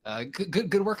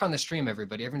good work on the stream,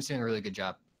 everybody. Everyone's doing a really good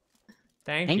job.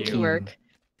 Thank Thank you. Good work.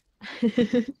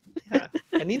 Yeah.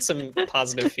 I need some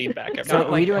positive feedback. So Not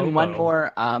are like we doing one Popo.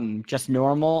 more just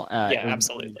normal? Yeah, or-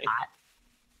 absolutely.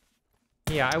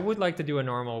 Yeah, I would like to do a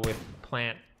normal with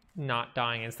plant not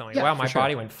dying instantly. Yeah, Wow, for my sure.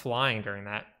 body went flying during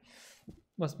that.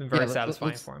 Must have been very Yeah,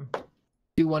 satisfying let's- for him.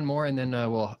 Do one more, and then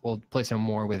we'll play some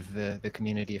more with the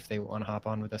community if they want to hop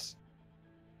on with us.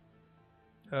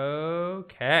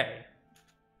 Okay.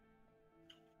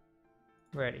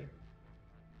 Ready.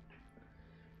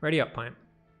 Ready up, plant.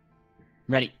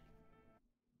 Ready.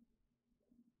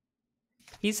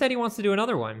 He said he wants to do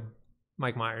another one.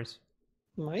 Mike Myers.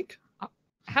 Mike?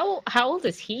 How old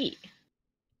is he?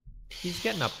 He's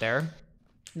getting up there.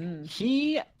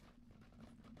 He.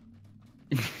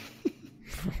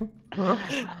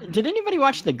 Did anybody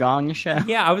watch The Gong Show?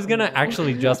 Yeah, I was gonna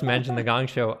actually just mention the Gong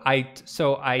Show.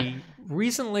 I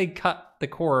recently cut the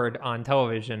cord on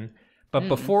television, but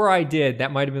before I did,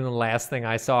 that might have been the last thing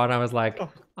I saw, and I was like,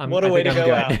 what a way to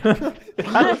go out.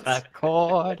 Cut the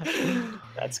cord.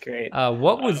 That's great.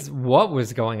 What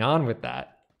was going on with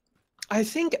that? I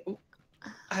think,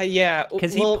 yeah.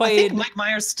 'Cause he I played- think Mike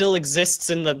Myers still exists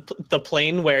in the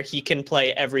plane where he can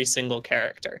play every single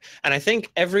character, and I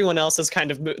think everyone else is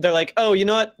kind of they're like, oh, you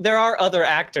know what? There are other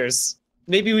actors.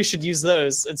 Maybe we should use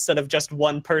those instead of just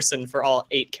one person for all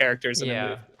 8 characters in a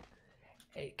movie.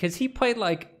 Because he played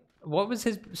what was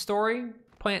his story?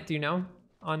 Plant, do you know,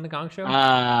 on the Gong Show?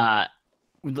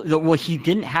 Well, he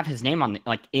didn't have his name on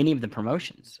any of the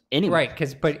promotions. Anyway.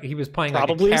 Right, but he was playing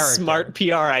Probably a a character. smart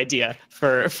PR idea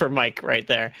for Mike right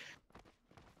there.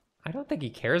 I don't think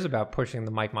he cares about pushing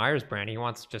the Mike Myers brand. He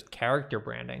wants just character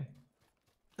branding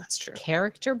That's true.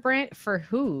 Character brand for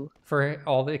who? for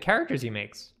all the characters he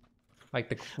makes, like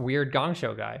the weird Gong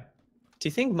Show guy. Do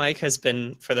you think Mike has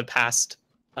been, for the past,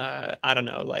 I don't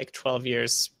know, 12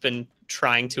 years, been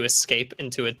trying to escape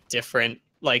into a different,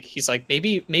 he's like,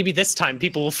 maybe this time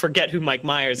people will forget who Mike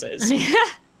Myers is.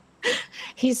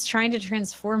 He's trying to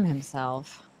transform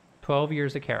himself. 12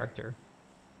 years a character.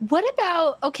 What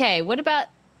about,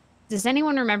 does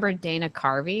anyone remember Dana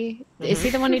Carvey? Is he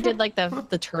the one who did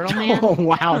the Turtle Man? Oh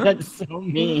wow, that's so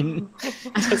mean.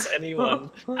 Does anyone?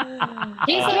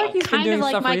 He's he's been kind doing of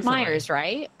like stuff Mike recently. Myers,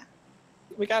 right?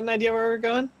 We got an idea where we're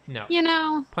going? No. You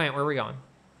know, Plant, where are we going?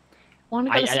 want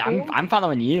to go to school? I'm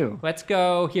following you. Let's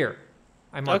go here.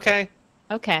 I'm Okay.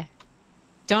 Okay.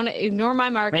 Don't ignore my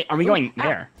mark. Wait, are we going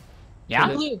there? Yeah.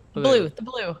 The Blue.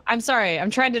 blue. I'm sorry. I'm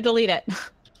trying to delete it.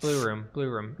 Blue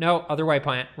room. No, other way,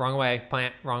 Plant. Wrong way,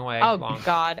 Plant. Wrong way. Oh, Long.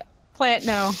 God. Plant,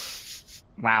 no.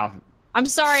 Wow, I'm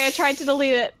sorry. I tried to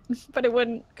delete it, but it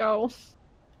wouldn't go.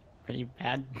 pretty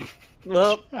bad.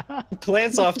 Well,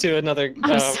 Plant's off to another.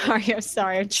 I'm sorry. I'm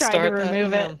sorry. I'm trying to start that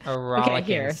remove it. A Okay, rollicking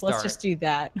here. start. Let's just do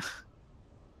that.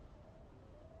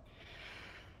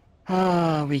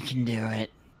 Oh, we can do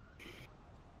it.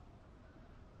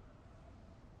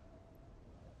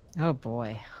 Oh,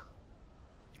 boy.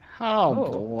 Oh, Oh.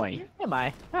 boy, Where am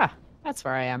I? Ah, that's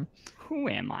where I am. who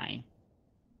am I?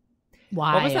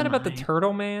 Why What was that am about the I?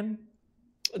 Turtle Man?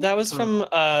 That was from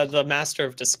the Master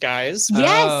of Disguise.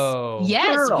 Yes. Oh.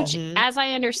 Yes. Turtle. Which, Mhm. as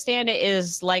I understand it,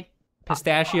 is like,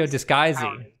 Pistachio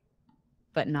Disguisey.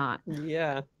 but not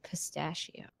Yeah.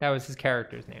 pistachio. That was his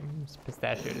character's name. It was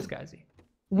Pistachio Disguisey.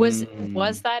 Was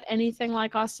Mm. that anything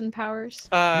like Austin Powers?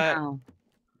 No.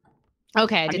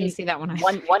 Okay, I didn't mean, see that one.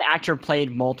 One actor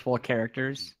played multiple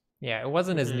characters, Yeah, it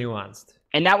wasn't as Mhm. nuanced.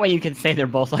 and that way you could say they're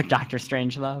both like Doctor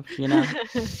Strangelove, you know?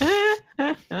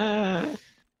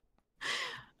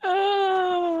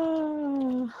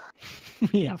 Oh,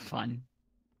 We have fun.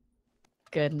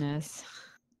 goodness.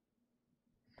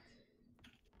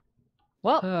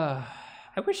 Well,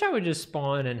 I wish I would just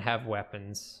spawn and have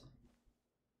weapons.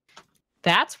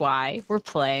 that's why we're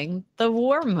playing the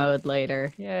war mode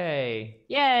later. Yay.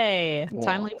 Yay! Whoa.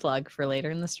 Timely plug for later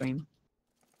in the stream.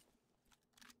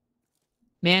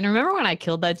 Man, remember when I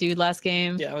killed that dude last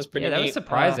game? Yeah, it was pretty Yeah, that was neat.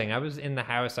 surprising. I was in the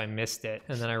house, I missed it,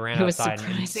 and then I ran It was outside. and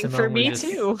surprising Simone for was me just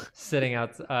too. Sitting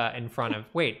out in front of.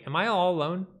 Wait, am I all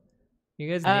alone? You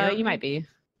guys near You me? might be.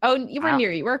 Oh, you were Wow.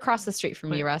 near you. We're across the street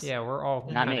from you, Russ. Yeah, we're all.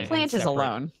 Not me. kinda Plant is separate.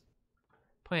 alone.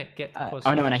 Plant, get Uh, closer.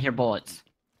 Oh no, and I hear bullets.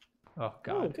 Oh Oh,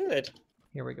 God, good.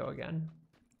 here we go again.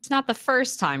 It's not the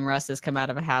first time Russ has come out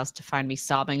of a house to find me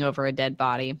sobbing over a dead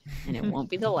body, and it won't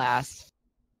be the last.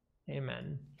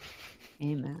 Amen.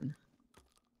 Amen.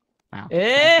 Wow.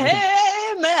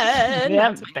 Amen. Yeah,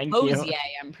 That's my thank you. Hosier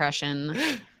impression.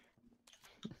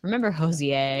 Remember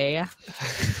Hosier?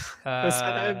 Was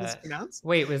that how it was pronounced?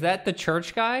 Wait, was that the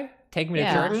church guy? Take me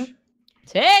Yeah. to church.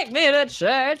 Take me to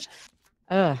church.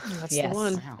 Ugh, That's yes, the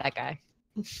one. Wow. that guy.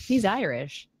 He's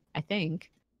Irish, I think.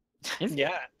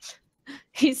 Yeah.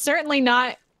 He's certainly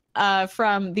not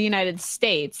from the United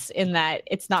States in that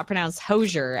it's not pronounced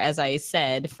Hosier, as I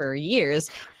said for years.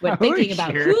 When thinking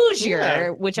about Hoosier. Hoosier, Yeah.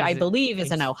 which I Is it- believe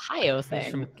is an it's- Ohio He's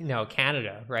thing. from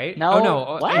Canada, right? No, Oh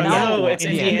no, what? No, it's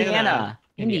Indiana.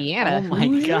 Indiana. Oh my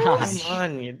Hoosier? gosh. Come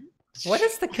on. You... What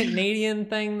is the Canadian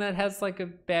thing that has like a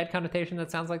bad connotation that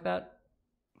sounds like that?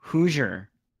 Hoosier.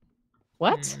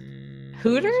 What?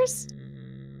 Hooters?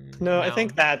 No, I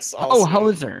think that's Oh, also...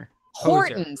 hoser.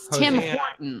 Hortons. Hoser. Tim Yeah.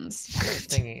 Hortons.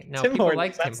 Thinking, no, Tim people Hortons,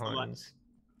 like Tim that's the one. Hortons,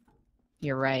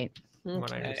 You're right. from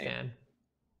what I Okay. understand.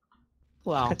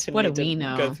 Well, To what do need to we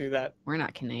know? Go through that We're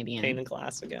not Canadian. pain in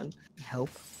class again. Hope.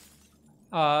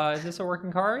 Is this a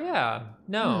working car? Yeah.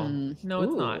 No. No,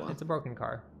 it's Ooh. not. It's a broken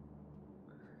car.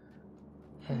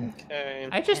 Okay.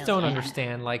 I just don't Yeah.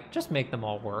 understand. Like, just make them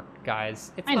all work,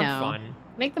 guys. It's I not know. fun.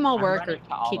 Make them all I'm work or running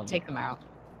to all of take you. them out.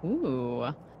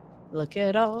 Ooh. Look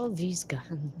at all these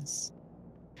guns.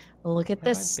 Look at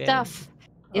Where this have I been? stuff.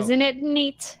 Oh. Isn't it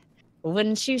neat?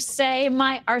 Wouldn't you say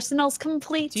my arsenal's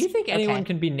complete? Do you think anyone Okay.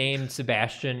 can be named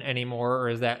Sebastian anymore, or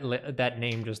is that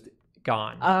name just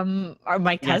gone?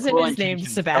 My Yeah, cousin cool is named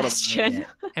intentions totally made Sebastian. it.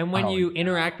 And when Oh, you no.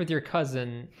 interact with your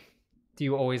cousin, do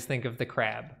you always think of the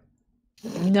crab?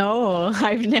 No,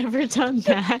 I've never done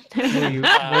that.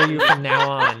 Will you from now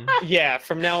on? Yeah,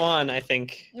 from now on, I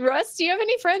think. Russ, do you have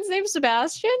any friends named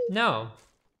Sebastian? No.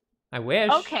 I wish.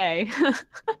 Okay.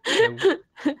 I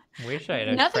wish I had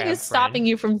a Nothing crab is stopping friend.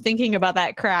 you from thinking about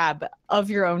that crab of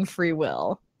your own free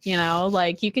will. You know,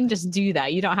 like you can just do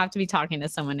that. You don't have to be talking to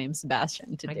someone named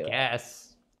Sebastian to I do it.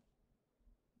 guess.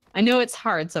 I know it's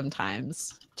hard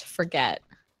sometimes to forget,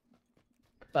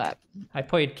 but I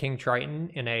played King Triton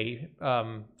in a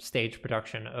stage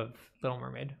production of Little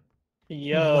Mermaid.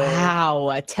 Yo.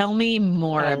 wow. Tell me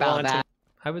more I about want to- that.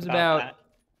 I was About about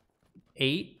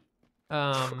 8.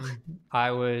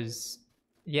 I was,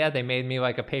 yeah, they made me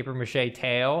like a paper mache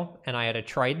tail, and I had a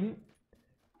trident,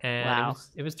 and Wow.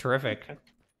 it was terrific.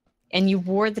 And you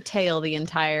wore the tail the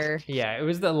entire. Yeah, it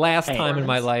was the last Hey. time in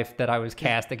my life that I was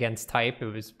cast against type. It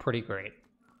was pretty great.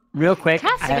 Real quick,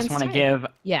 Cast I just against want to type. give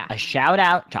Yeah. a shout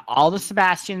out to all the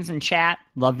Sebastians in chat.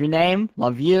 Love your name.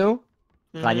 Love you.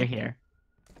 Glad you're here.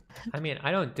 I mean,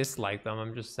 I don't dislike them.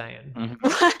 I'm just saying. What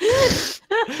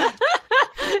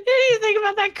do you think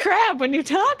about that crab when you're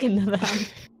talking to them?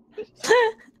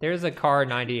 There's a car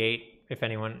 98. If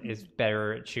anyone is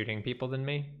better at shooting people than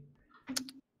me.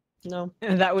 No.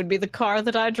 That would be the car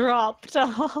that I dropped.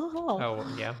 Oh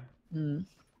yeah. Hmm.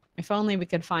 If only we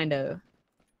could find a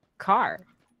car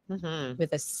Hmm.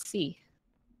 with a C.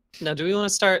 Now, do we want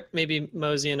to start maybe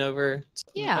moseying over to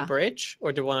Yeah. a bridge,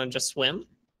 or do we want to just swim?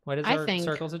 What is I our think-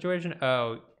 circle situation?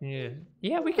 Oh, yeah.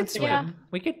 Yeah, we could Let's- swim. yeah.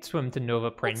 We could swim to Nova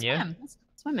Let's Prenia. swim. Let's go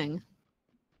swimming.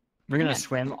 We're gonna Yeah.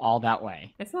 swim all that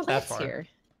way. It's not that Let's far. here.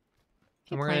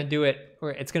 And we're gonna do it.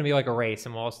 It's gonna be like a race,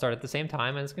 and we'll all start at the same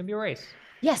time, and it's gonna be a race.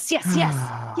 Yes, yes, yes,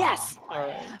 yes. All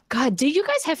right. God, do you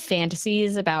guys have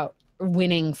fantasies about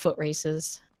winning foot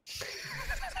races?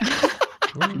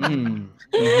 Mm.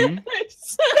 Mhm.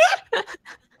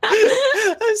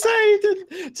 I'm sorry.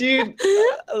 Do you?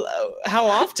 How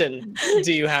often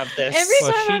do you have this? Every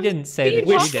Well, time she I'm didn't say being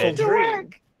that she walked did. to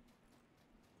work.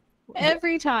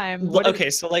 Every time. Well, okay,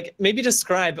 so like maybe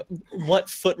describe what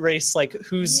foot race, like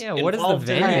who's Yeah, what is the involved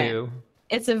in it? venue?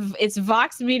 It's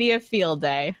Vox Media Field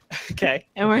Day, Okay.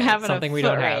 and we're Okay, having something a we foot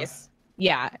don't have. race.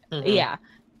 Yeah, Mhm. yeah.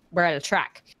 We're at a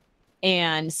track,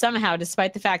 and somehow,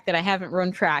 despite the fact that I haven't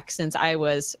run track since I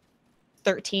was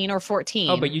 13 or 14,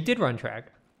 Oh, but you did run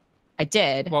track. I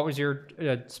did. What was your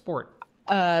sport?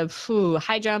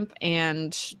 High jump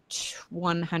and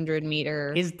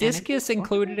 100-meter. Is discus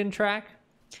included in track?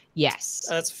 Yes.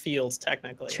 That's fields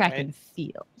technically. Track right? and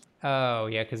field. Oh,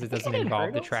 yeah, because it think I doesn't did involve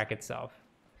the hurdles. track itself.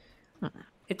 Huh.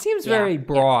 It seems Yeah, very yeah.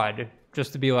 broad,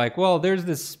 just to be like, well, there's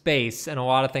this space, and a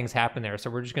lot of things happen there, so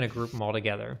we're just gonna group them all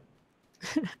together.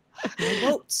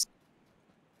 Boats.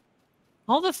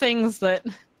 All the things that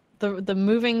the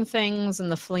moving things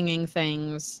and the flinging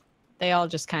things, they all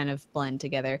just kind of blend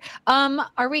together.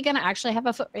 Are we gonna actually have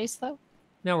a foot race though?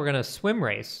 No, we're gonna swim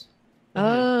race.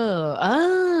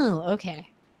 Oh, okay.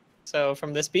 So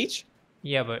from this beach?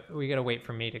 Yeah, but we gotta wait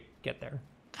for me to get there.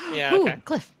 Yeah. Ooh, Okay.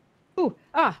 Cliff. Ooh,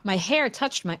 my hair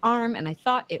touched my arm and I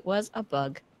thought it was a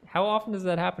bug. How often does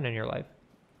that happen in your life?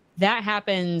 That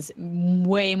happens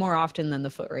way more often than the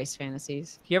foot race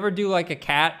fantasies. Do you ever do like a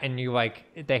cat and you like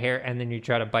the hair and then you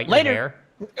try to bite Later. your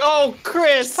hair? Oh,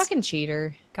 Chris. Fucking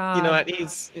cheater. God. You know what?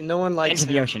 He's no one likes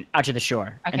Into the him. ocean, out to the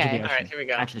shore. Into Okay. the All ocean. right, here we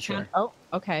go. Out to the shore. Oh,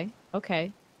 okay.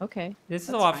 This is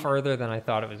a That's lot fine. further than I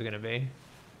thought it was gonna be.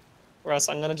 Russ,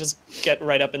 I'm gonna just get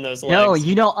right up in those legs. No,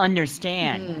 you don't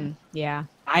understand. Yeah.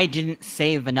 I didn't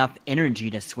save enough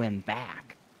energy to swim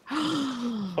back.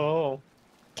 Oh.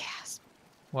 Gasp.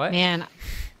 What? Man,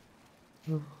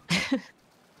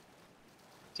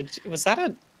 Was that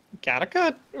a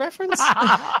Gattaca reference?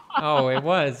 Oh, it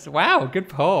was. Wow, good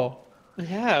pull.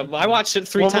 Yeah, well, I watched it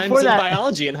three Well, times before in that-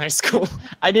 biology in high school.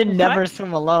 I did never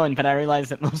swim alone, but I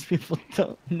realized that most people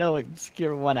don't know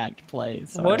obscure one-act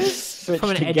plays. So What I is, switched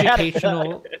from an to Gattaca.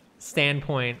 educational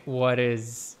standpoint, what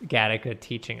is Gattaca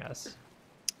teaching us?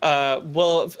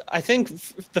 Well, I think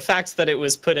the fact that it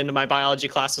was put into my biology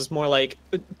class was more like,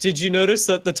 did you notice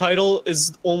that the title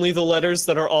is only the letters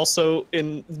that are also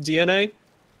in DNA?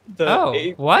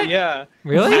 What? Yeah.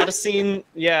 Really? Adenosine,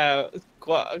 yeah.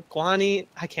 Guanine,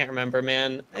 I can't remember,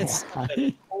 man. It's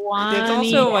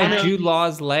also like Jude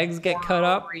Law's legs get cut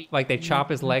up, like they chop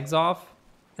his legs off,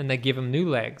 and they give him new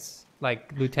legs,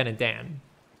 like Lieutenant Dan.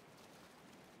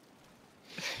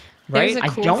 Right?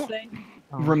 There's a cool I don't thing.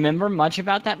 remember much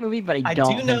about that movie, but I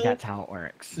don't think that's how it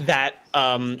works. That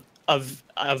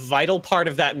a vital part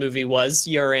of that movie was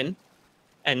urine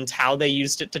and how they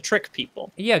used it to trick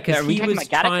people. Yeah, because he was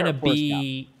trying to or Forrest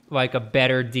be like a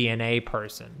better DNA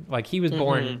person. Like he was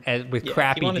born with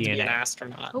crappy he wanted DNA. to be an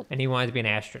astronaut. And he wanted to be an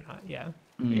astronaut, yeah.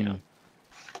 Yeah.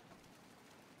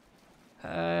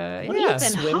 What do you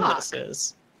swim this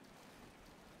is?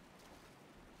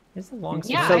 It's a long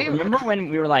Yeah, So remember when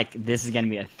we were like, this is going to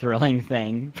be a thrilling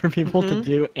thing for people to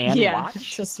do and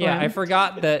watch? Yeah, I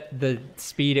forgot that the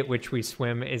speed at which we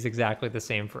swim is exactly the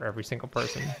same for every single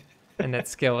person. And that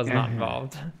skill is not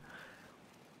involved.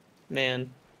 Man.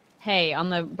 Hey, on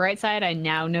the bright side, I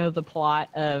now know the plot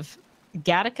of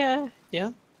Gattaca.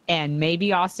 Yeah. And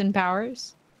maybe Austin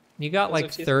Powers. You got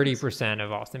like 30%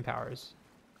 of Austin Powers.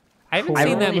 I haven't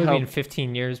seen that movie in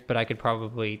 15 years, but I could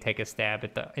probably take a stab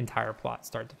at the entire plot,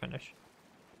 start to finish.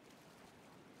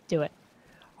 Do it.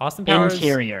 Austin Powers.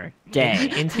 Interior. Day.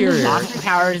 Interior. Austin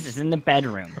Powers is in the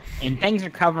bedroom, and things are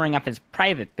covering up his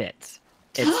private bits.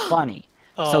 It's funny.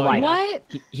 So like, what?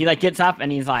 He like gets up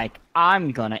and he's like,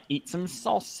 "I'm gonna eat some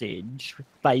sausage,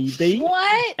 baby."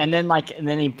 What? And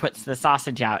then he puts the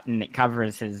sausage out and it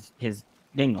covers his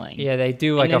dingling. Yeah, they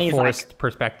do like And then a he's forced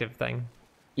perspective thing.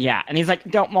 Yeah, and he's like,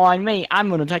 "Don't mind me. I'm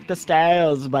gonna take the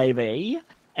stairs, baby."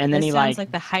 And then This he sounds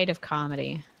like the height of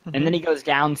comedy. and then he goes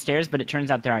downstairs, but it turns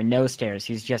out there are no stairs.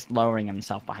 He's just lowering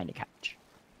himself behind a couch.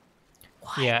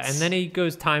 What? Yeah, and then he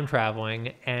goes time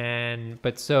traveling,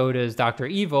 but so does Dr.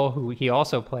 Evil, who he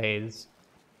also plays.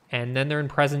 And then they're in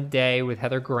present day with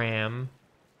Heather Graham.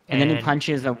 And then he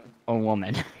punches a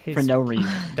woman for no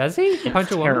reason. Does he?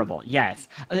 Punch a woman? Terrible. Yes.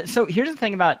 So here's the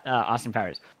thing about Austin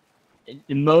Powers.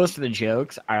 Most of the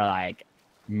jokes are like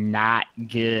not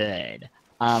good.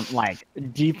 Like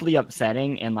deeply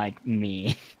upsetting and like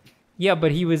me. Yeah,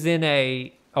 but he was in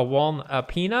a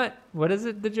peanut. What is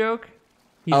it? The joke?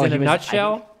 He's in a was,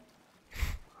 nutshell.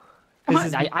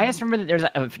 I just remember that there's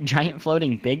a giant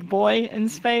floating big boy in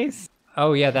space.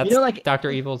 Oh yeah, that's like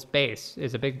Dr. Evil's base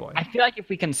is a big boy. I feel like if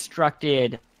we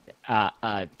constructed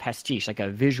a pastiche, like a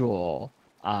visual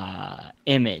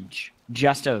image,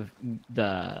 just of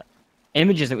the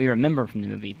images that we remember from the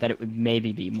movie, that it would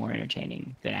maybe be more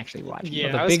entertaining than actually watching.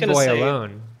 Yeah, well, the big boy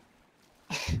alone.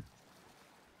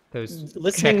 Those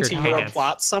listening to your pants.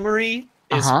 plot summary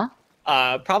is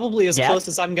probably as close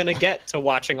as I'm gonna get to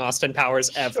watching Austin Powers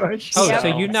ever. Oh,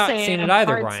 so you've not seen it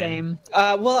either, Ryan? Same.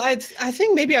 Well, I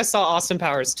think maybe I saw Austin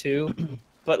Powers too,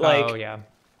 but like, oh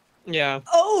yeah.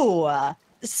 Oh,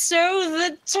 so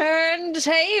the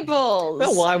turntables.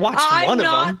 Oh, well, I watched one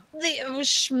of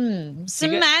them.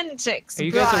 Semantics. Are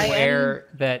you guys Brian. aware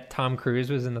that Tom Cruise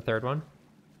was in the third one?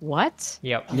 What?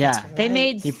 Yep. Yeah. They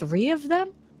made 3 of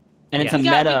them? And it's Yeah. a We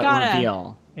gotta- meta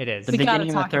reveal. It is. The We gotta beginning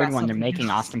of the talk third about one, they're something making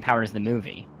else. Austin Powers the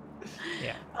movie.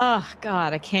 Yeah. Oh,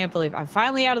 God, I can't believe I'm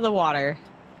finally out of the water.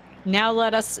 Now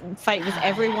let us fight with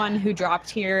everyone who dropped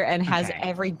here and has Okay.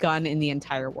 every gun in the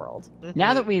entire world.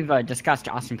 Now that we've discussed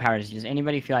Austin Powers, does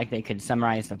anybody feel like they could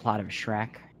summarize the plot of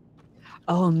Shrek?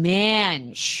 Oh,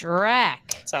 man, Shrek.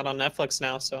 It's out on Netflix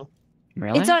now, so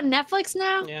Really? It's on Netflix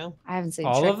now? yeah, I haven't seen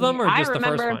All Shrek of them, in or years. just I the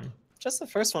first remember one? just the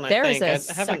first one. I There was think a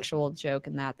I haven't. sexual joke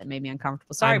in that made me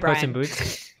uncomfortable. Sorry, I'm Puss in Brian.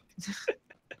 Boots.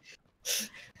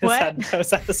 What? Was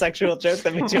that the sexual joke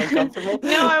that made you uncomfortable?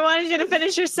 No, I wanted you to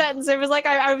finish your sentence. It was like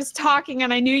I was talking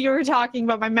and I knew you were talking,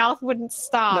 but my mouth wouldn't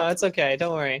stop. No, it's okay.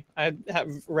 Don't worry. I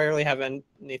rarely have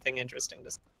anything interesting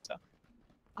to say. So.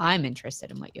 I'm interested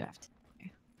in what you have to do.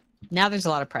 Now there's a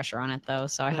lot of pressure on it, though,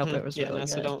 so I hope it was yeah, really no,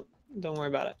 good. so don't worry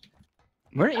about it.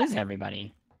 Where is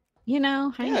everybody? You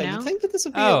know, I Yeah, know. you think that this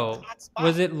would be Oh, a hot spot?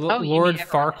 was it you Lord mean everyone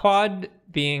Farquaad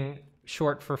being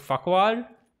short for fuckwad?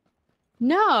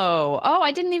 No. Oh,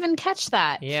 I didn't even catch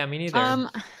that. Yeah, me neither.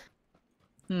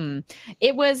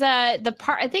 It was the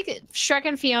part. I think Shrek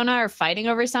and Fiona are fighting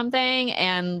over something,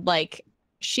 and like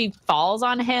she falls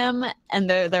on him, and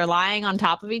they're lying on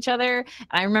top of each other. And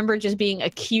I remember just being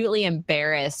acutely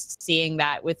embarrassed seeing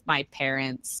that with my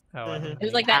parents. Oh, I don't It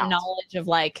was like that knowledge of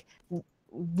like,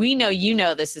 we know you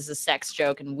know this is a sex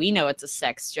joke, and we know it's a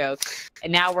sex joke,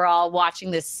 and now we're all watching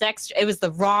this sex. It was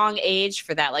the wrong age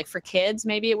for that. Like for kids,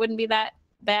 maybe it wouldn't be that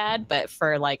bad, but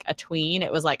for like a tween,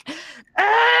 it was like,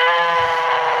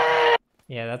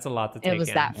 Yeah, that's a lot to take it was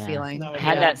in. that Yeah. feeling. No, I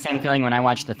had yeah. that same feeling when I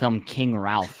watched the film King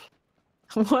Ralph,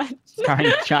 What?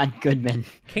 starring John Goodman.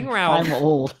 King Ralph, I'm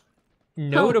old.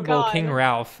 notable God. King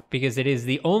Ralph, because it is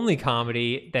the only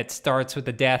comedy that starts with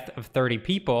the death of 30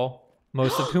 people,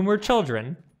 most of whom were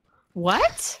children.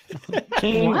 What?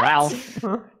 King What? Ralph.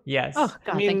 Yes. Oh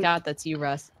God, mean- thank God that's you,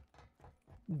 Russ.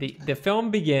 The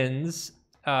film begins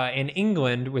in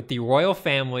England with the royal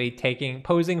family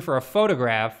posing for a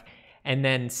photograph, and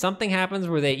then something happens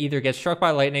where they either get struck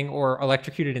by lightning or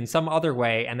electrocuted in some other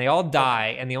way, and they all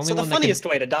die. And the only So the one funniest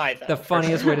way to die, though. the for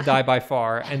funniest sure. way to die by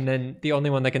far, and then the only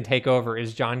one that can take over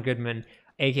is John Goodman,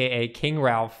 aka King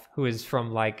Ralph, who is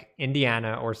from like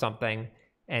Indiana or something,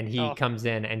 and he Oh. comes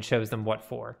in and shows them what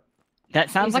for. That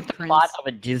sounds He's a like the plot prince. of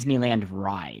a Disneyland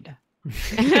ride.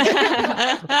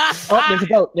 Oh, there's a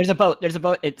boat. There's a boat. The's a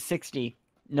boat at 60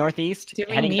 northeast. Do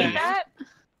we heading need east. that?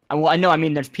 Well, I know. I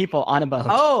mean, there's people on a boat.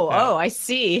 Oh, I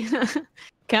see.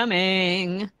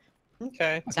 Coming.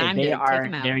 Okay. Okay, Time they to are. take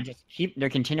 'em out. They're just they're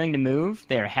continuing to move.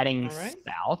 They're heading All right.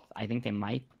 south. I think they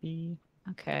might be.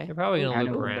 Okay. They're probably I gonna don't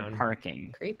loop know where they're around.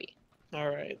 parking. Creepy. All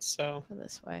right. So Go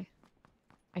this way.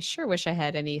 I sure wish I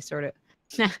had any sort of.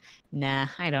 Nah,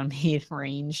 I don't need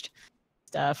ranged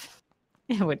stuff.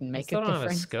 It wouldn't I make still a don't have a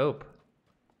difference. scope.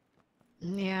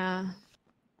 Yeah.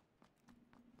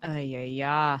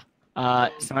 Yeah.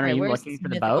 Simone, are you where's looking this for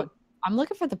the mythical- boat? I'm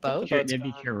looking for the boat. boat's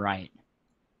Maybe gone. you're right.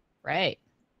 Right.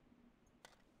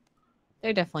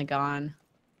 They're definitely gone.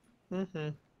 Mm-hmm.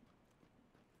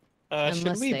 Should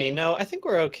Unless we be? they- No, I think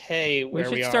we're okay We where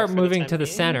should we are. start for moving time to the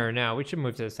being. center now. We should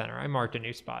move to the center. I marked a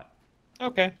new spot.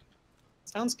 Okay.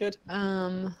 Sounds good.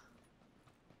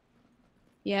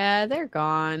 Yeah, they're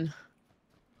gone.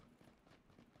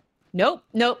 Nope.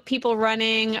 People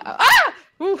running. Ah!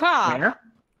 Woo-ha! Where?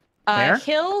 Where?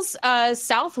 Hills,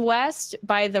 southwest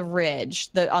by the ridge,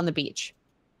 on the beach.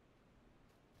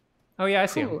 Oh yeah, I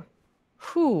see 'em.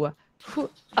 Who?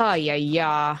 Oh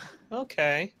yeah.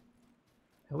 Okay.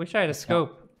 I wish I had a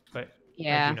scope, but I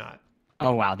Yeah. do not.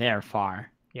 Oh wow, they're far.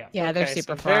 Yeah, they're Okay,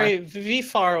 super so far. very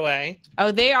far away.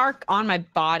 Oh, they are on my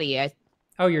body.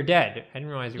 Oh, you're dead. I didn't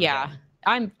realize you were Yeah. dead.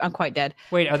 I'm quite dead.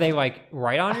 Wait, are they like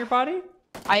right on your body?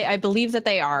 I believe that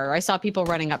they are. I saw people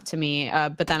running up to me,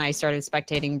 but then I started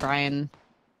spectating Brian.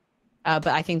 But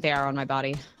I think they are on my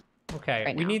body. Okay,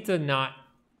 Right we now. need to not.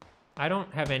 I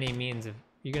don't have any means of.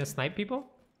 You gonna snipe people?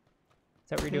 Is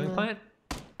that what you're doing, Clint?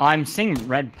 Oh, I'm seeing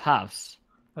red puffs.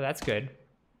 Oh, that's good.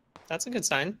 That's a good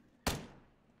sign.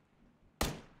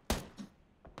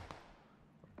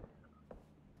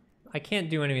 I can't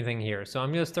do anything here, so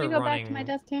I'm gonna start Can you go running. back to my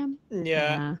death cam?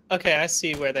 Yeah. Okay, I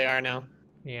see where they are now.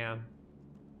 Yeah.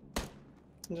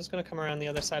 I'm just gonna come around the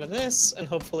other side of this, and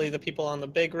hopefully the people on the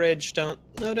big ridge don't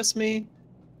notice me.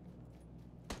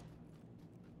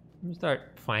 I'm gonna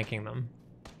start flanking them.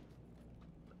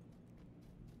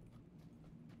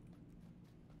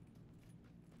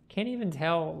 Can't even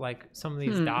tell like some of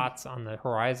these dots on the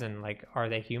horizon. Like, are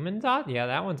they human dot? Yeah,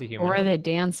 that one's a human. Or the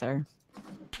dancer?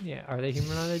 Yeah, are they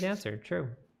human or are they dancer? True.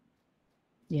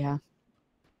 Yeah.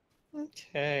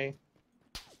 Okay.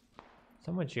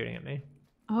 Someone's shooting at me.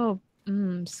 Oh,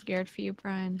 scared for you,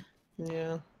 Brian.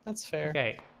 Yeah, that's fair.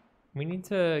 Okay, we need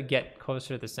to get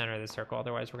closer to the center of the circle.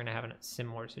 Otherwise, we're gonna have a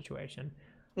similar situation.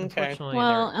 Okay. Unfortunately,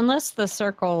 Well, they're- unless the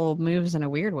circle moves in a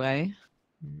weird way.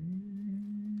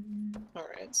 All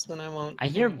right, so then I won't. I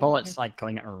hear bullets like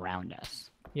going around us.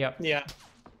 Yep. Yeah.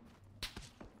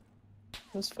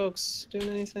 Those folks doing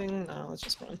anything? No, let's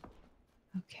just run.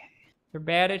 Okay. They're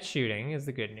bad at shooting, is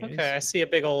the good news. Okay, I see a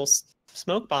big old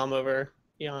smoke bomb over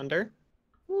yonder.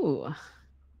 Ooh.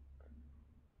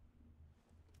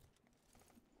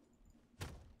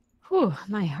 Whew,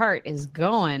 my heart is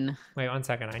going. Wait 1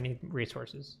 second. I need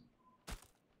resources.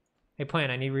 Hey,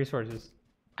 Plant, I need resources.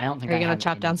 I don't think. Are you I gonna have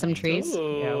chop down some anything. trees?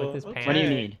 Yeah, with this Ooh, pan. What do you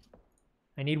okay. need?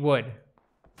 I need wood.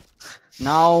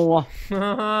 No.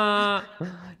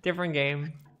 Different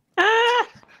game.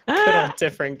 Good old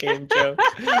different game joke.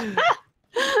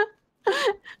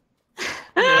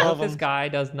 I Love hope this 'em. guy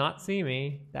does not see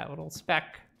me. That little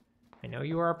speck. I know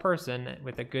you are a person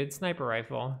with a good sniper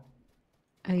rifle.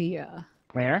 Yeah.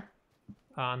 Where?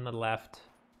 On the left.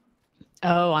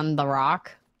 Oh, on the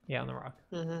rock. Yeah, on the rock.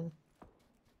 Mm-hmm.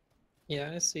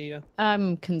 Yeah, I see you.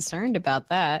 I'm concerned about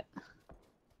that.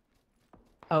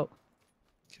 Oh,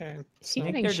 Okay. Is he I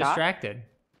think getting they're shot? distracted.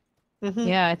 Mhm.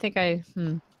 yeah, I think I.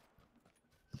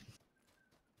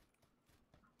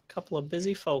 Couple of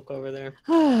busy folk over there.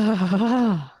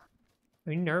 Are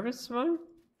you nervous, Simone?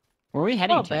 Where are we A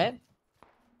heading little to? bit.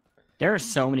 There are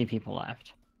so many people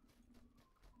left.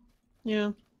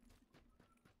 Yeah.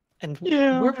 And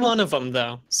Yeah. we're one of them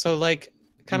though. So like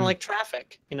kind of Mm. like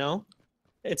Traffic, you know?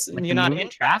 It's Like you're the not movie in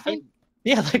Traffic?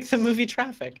 Yeah, like the movie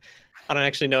Traffic. I don't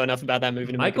actually know enough about that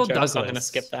movie to Michael make a joke, so I'm gonna Douglas.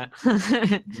 skip that.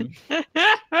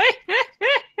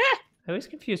 I always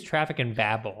confuse Traffic and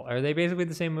Babel. Are they basically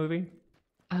the same movie?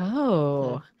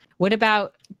 Oh, what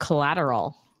about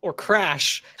Collateral? Or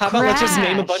Crash. How about let's just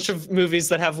name a bunch Crash. of movies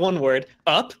that have one word?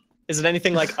 Up? Is it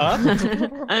anything like Up?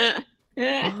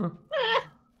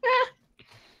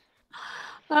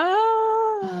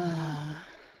 Oh.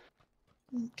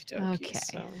 Okey-dokey, Okay.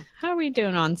 so- How are we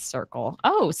doing on Circle?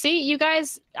 Oh, see, you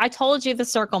guys, I told you the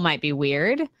Circle might be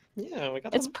weird. Yeah, we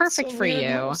got It's a- perfect some for weird you.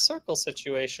 little circle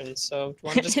situation. So, do you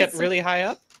want to just get It's- really high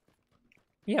up?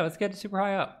 Yeah, let's get super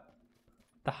high up.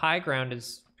 The high ground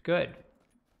is good.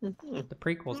 Mhm. The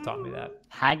prequels taught me that.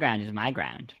 High ground is my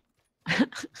ground.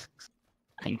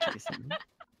 Thank you, Simone.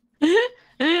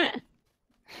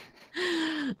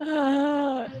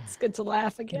 It's good to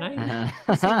laugh Can again. I?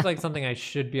 This seems like something I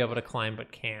should be able to climb,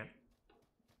 but can't.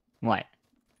 What?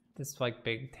 This like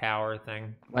big tower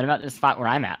thing. What about the spot where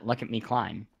I'm at? Look at me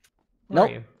climb. Where are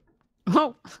Nope. you?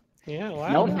 Oh, Yeah, wow.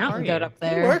 Nope. Where mountain are goat you? up Good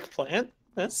there. work, Plant.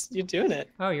 You're doing it.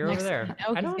 Oh, you're Next over there. thing you I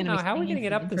he's don't gonna know. be How are we singing gonna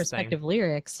get some up this thing? introspective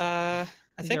lyrics. I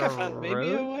Is think I there a found maybe a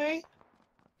road? way.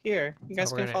 Here, you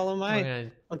guys Oh, can follow we're my.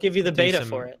 gonna I'll give you the do beta some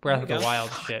for it. Breath There of you the go.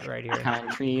 Wild shit right here.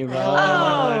 Country road.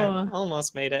 Oh.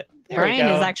 Almost made it. There we Brian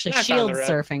go. is actually I found shield the road.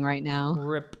 surfing right now.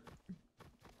 Rip.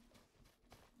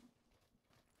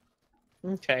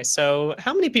 Okay, so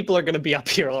how many people are going to be up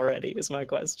here already? Is my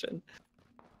question.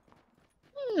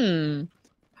 Hmm.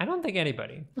 I don't think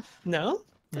anybody. No.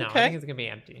 No, I Okay. think it's gonna be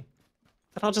empty.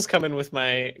 Then I'll just come in with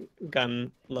my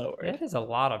gun lowered. That is a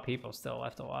lot of people still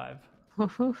left alive. Hoo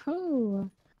hoo hoo.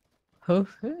 Hoo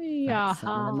hoo That's some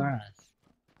of them yeah. are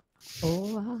us.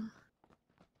 Oh.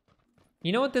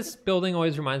 You know what this building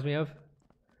always reminds me of?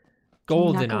 Can you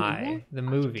not go in GoldenEye, there? the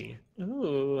movie.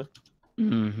 Ooh.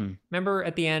 Mm-hmm. Remember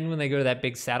at the end when they go to that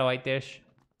big satellite dish?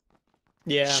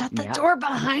 Yeah. Shut the Yeah. door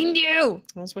behind you.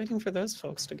 I was waiting for those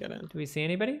folks to get in. Do we see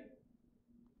anybody?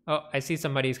 Oh, I see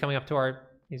somebody. He's coming up to our.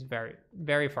 He's very,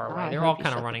 very far Oh, away. I They're hope all you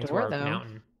kind shut of the running to door, our though.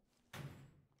 mountain.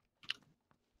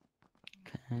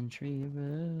 Country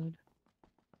road.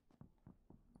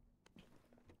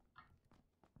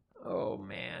 Oh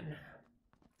man,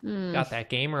 Hmm. got that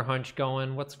gamer hunch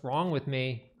going. What's wrong with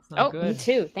me? It's not Oh, good. me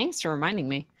too. Thanks for reminding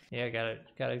me. Yeah,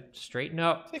 gotta straighten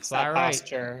up. Fix Fly that right.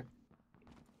 posture.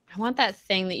 I want that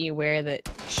thing that you wear that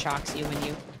shocks you when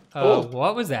you. Oh.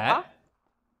 What was that?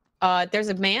 There's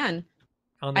a man.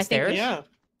 On the I think stairs? Yeah.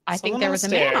 I think Someone there on was the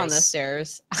a man on the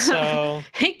stairs. stairs. So,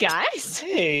 Hey guys.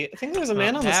 hey, I think there was a Oh,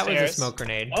 man on the that stairs. was a smoke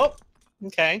grenade. Oh,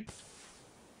 okay.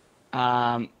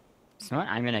 So what?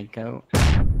 I'm gonna go.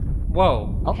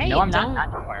 Whoa. Oh Hey, no, I'm don't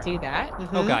not anymore. do that. Oh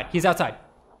Mhm. god, he's outside.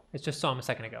 I just saw him a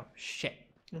second ago. Shit.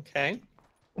 Okay.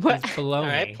 What? He's below All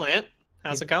right, me. Plant.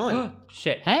 How's it going?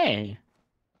 Shit. Hey.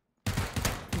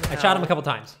 I shot him a couple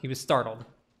times. He was startled.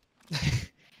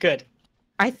 Good.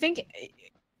 I think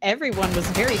everyone was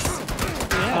very.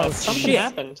 Yeah, Oh, something shit.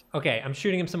 happened. Okay, I'm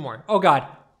shooting him some more. Oh god.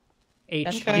 H.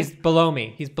 Okay. He's below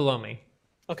me. He's below me.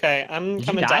 Okay, I'm Did you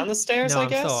coming die? down the stairs, No, I I'm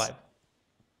guess. still alive.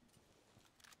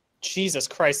 Jesus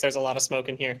Christ, there's a lot of smoke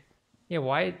in here. Yeah,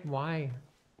 why?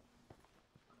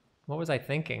 What was I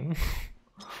thinking?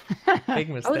 Big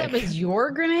mistake. Oh, that was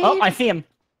your grenade. Oh, I see him.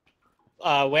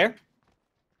 Where?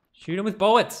 Shoot him with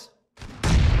bullets.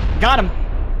 Got him.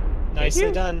 Nicely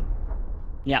you? done.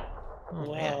 Yeah.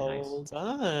 Oh, man, Well nice.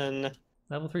 done.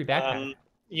 Level 3 backpack.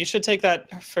 You should take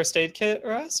that first aid kit,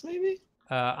 Russ, maybe?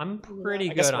 I'm pretty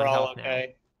I guess good on we're all health now.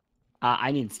 okay.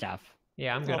 I need stuff.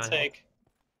 Yeah, I'm good I'll on take.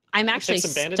 I'm Take actually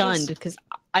some bandages? stunned because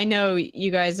I know you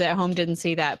guys at home didn't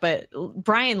see that, but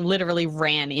Brian literally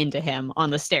ran into him on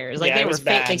the stairs. Like Yeah, they it were was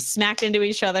they bad. smacked into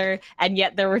each other, and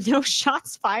yet there were no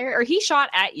shots fired. Or he shot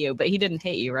at you, but he didn't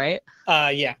hit you, right?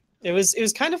 Yeah. It was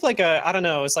kind of like I don't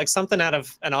know, it was like something out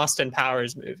of an Austin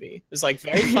Powers movie. It was like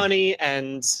very funny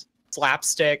and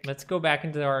slapstick. Let's go back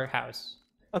into our house.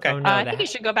 Okay. Oh, no, I the think you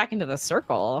should go back into the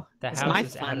circle. The That's house my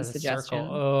is out fun of the suggestion.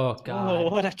 circle. Oh god. Oh,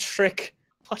 what a trick.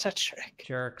 What a trick.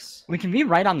 Jerks. We can be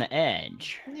right on the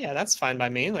edge. Yeah, that's fine by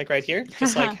me. Like right here,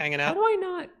 just like hanging How out. do I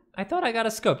not? I thought I got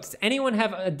a scope. Does anyone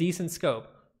have a decent scope?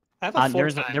 I have a four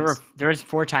times. There was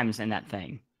 4 times in that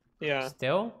thing. Yeah.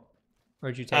 Still? Or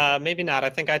did you take it? Maybe not. I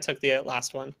think I took the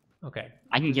last one. Okay.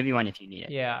 I can give you one if you need it.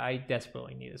 Yeah, I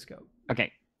desperately need a scope.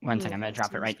 Okay, one second. I'm gonna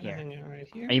drop it right here. Hang out right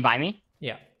here. Are you by me?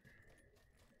 Yeah.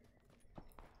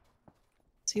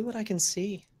 See what I can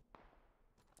see.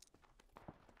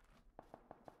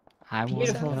 I will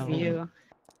Beautiful follow. view.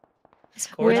 It's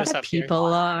Where gorgeous the up here. people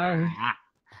are.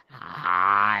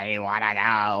 I wanna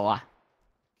know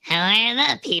where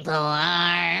the people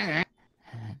are.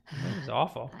 That was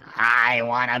awful. I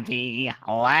wanna be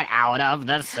let out of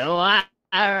the sewer.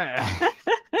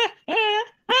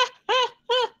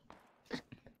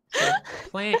 So,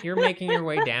 Plant, you're making your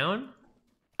way down?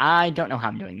 I don't know how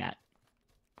I'm doing that.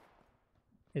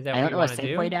 Is that I what don't you know a want to safe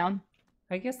do? way down.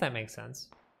 I guess that makes sense.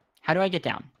 How do I get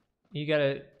down? You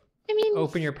gotta I mean,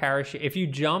 open your parachute. If you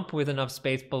jump with enough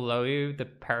space below you, the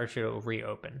parachute will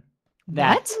reopen.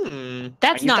 That?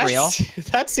 that's Are you not for real. real?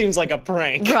 That seems like a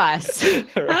prank. Russ.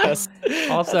 Russ.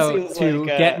 Also, That seems to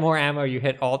like, get more ammo, you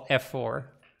hit Alt F4.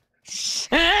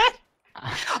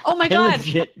 Oh my I God.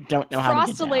 legit don't know how to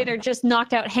get Frostilator down. just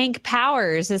knocked out Hank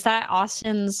Powers. Is that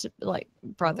Austin's like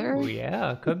brother? Oh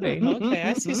yeah, could be. Okay,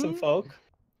 I see some folk.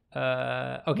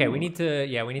 Okay, we need to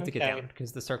get Okay. down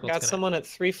because the circle's Got gonna. someone at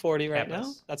 340 right have now.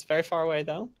 us. That's very far away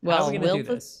though. How are we gonna do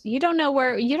the- this? you don't know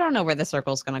where the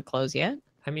circle's gonna close yet.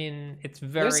 I mean, it's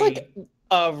very. There's like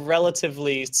a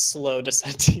relatively slow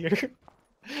descent here.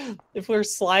 If we're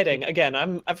sliding again,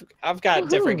 I've got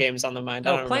different Woohoo. games on the mind.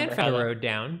 I Oh, don't plan remember for how the to- road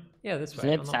down. Yeah, this way.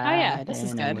 Zip on the- Oh, yeah, this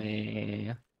is sliding good.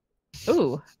 away.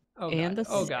 Ooh. Oh And god.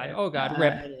 the Oh god. Oh god.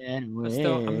 Rip. Sliding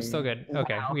I'm still good.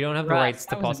 Okay, Wow. we don't have the Russ, rights to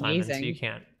that Paul was Simon, so amazing. you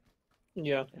can't.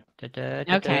 Yeah.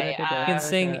 Okay, You can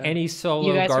sing any solo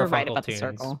you guys were right Garfunkel about the tunes,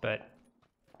 circle. but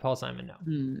Paul Simon,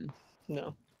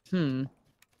 no. No.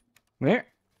 Where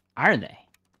are they?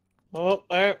 Oh,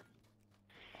 there.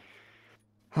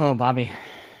 Oh, Bobby.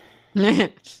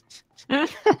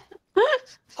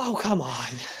 Oh, come on.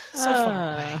 So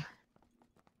far away.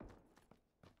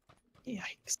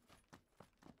 Yikes.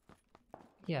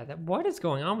 Yeah, what is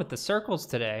going on with the circles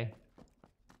today?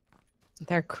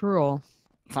 They're cruel.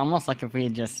 It's almost like if we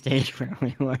had just stayed where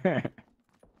we were.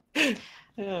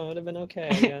 Yeah, it would have been okay,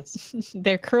 I guess.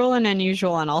 They're cruel and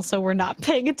unusual, and also we're not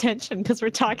paying attention because we're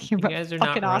talking You about guys are not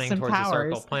fucking running Austin towards the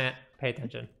Powers. circle. Plant, pay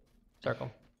attention.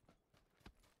 Circle.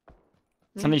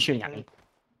 Somebody's shooting at me.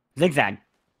 Zigzag.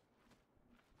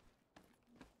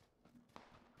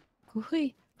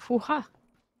 Hoo-hee, hoo-ha.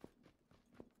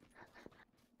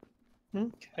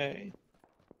 Okay.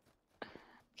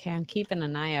 Okay, I'm keeping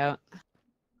an eye out.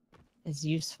 As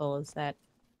useful as that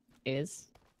is.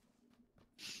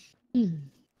 Yeah,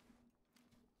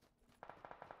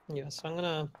 so I'm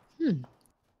gonna.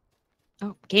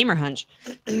 Oh, gamer hunch.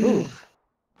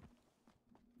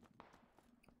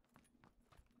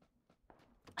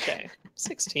 Okay,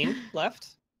 16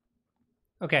 left.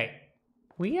 Okay,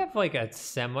 we have like a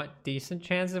somewhat decent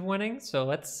chance of winning, so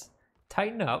let's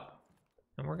tighten up,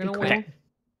 and we're gonna Be win.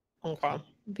 Okay, It'd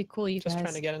be cool, you just guys.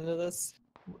 trying to get into this.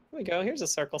 Here we go. Here's a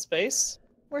circle space.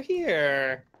 We're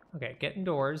here. Okay, get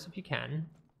indoors if you can.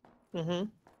 Mm-hmm.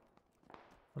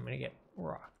 I'm gonna get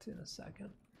rocked in a second.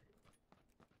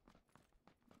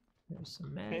 There's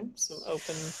some Okay, meds. so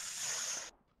open.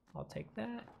 I'll take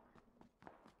that.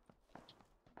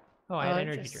 Oh, I had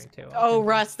energy drink too. Oh, Okay.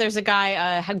 Russ, there's a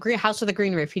guy, house with a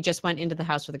green roof. He just went into the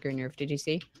house with a green roof. Did you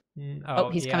see? Oh,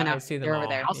 he's yeah, coming I out. see them They're over all.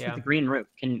 there. House Yeah, with the green roof.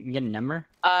 Can you get a number?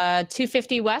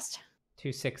 250 west.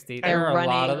 260. They're There are a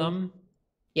lot of running- them.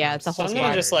 Yeah, it's a So whole I'm squad.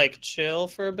 gonna just squad. like chill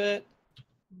for a bit.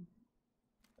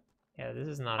 Yeah, this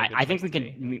is not. A good I think we place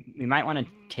could. to be. We might want to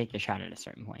take the shot at a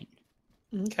certain point.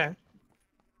 Okay.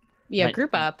 Yeah, But- group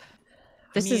up.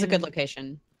 This is a good mean-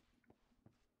 location.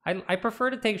 I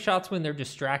prefer to take shots when they're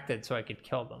distracted, so I could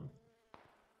kill them.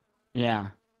 Yeah.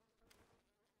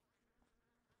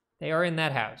 They are in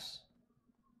that house.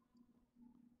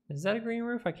 Is that a green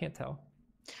roof? I can't tell.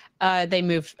 They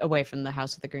moved away from the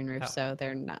house with the green roof, Oh. so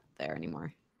they're not there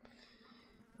anymore.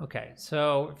 Okay,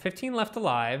 so 15 left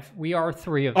alive. We are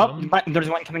 3 of Oh, them. but there's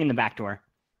one coming in the back door.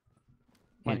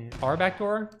 In our back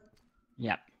door?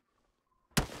 Yep.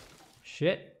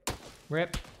 Shit.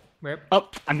 Rip. Rip. Oh,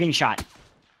 I'm getting shot.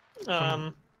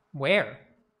 Where?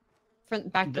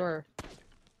 Front back door.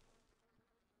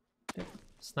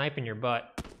 Sniping your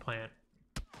butt, Plant.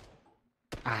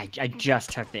 I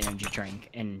just took the energy drink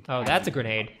and. Oh, that's a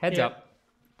grenade. Heads Yeah. up.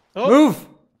 Oh. Move!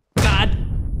 God!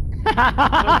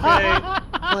 Okay.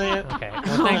 Plant. Okay, well,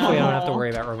 thankfully I don't have to worry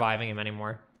about reviving him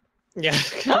anymore. Yeah.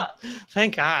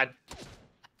 Thank God.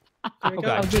 There we Oh,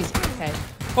 go. Oh, God. jeez. Okay.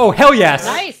 Oh, hell yes!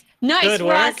 Nice. Nice, Good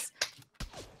work. Russ.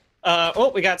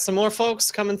 Oh, we got some more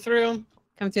folks coming through.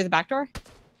 Coming through the back door?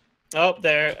 Oh,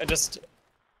 there. I just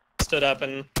stood up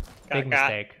and Big got.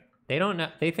 mistake. They don't know.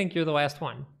 They think you're the last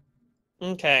one.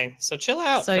 Okay, so chill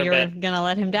out So for a you're bit. gonna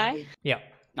let him die? Yeah.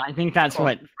 I think that's Cool.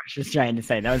 what Fresh was trying to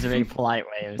say. That was a very polite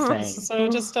way of saying. So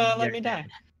just let You're me die.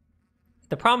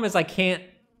 The problem is I can't.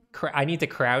 I need to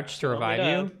crouch to You want me revive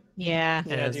to- you, Yeah. and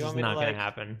Yeah, this do you is want me to, not going like- to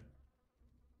happen.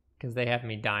 because they have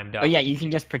me dimed up. Oh yeah, you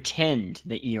can just pretend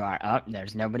that you are up.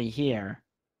 There's nobody here.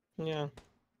 Yeah.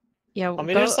 Yeah, I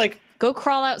mean, go, just like go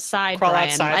crawl outside, crawl Brian,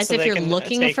 outside as so if they you're can,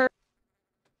 looking take- for,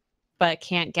 but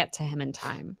can't get to him in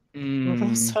time.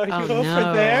 Russ, are you Oh, over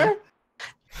no. there?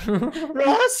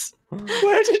 Russ,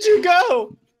 where did you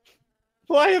go?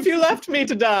 Why have you left me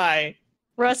to die?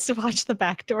 Russ, watch the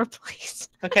back door, please.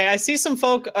 Okay, I see some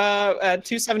folk at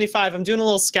 275. I'm doing a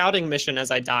little scouting mission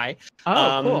as I die.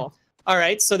 Oh, cool. All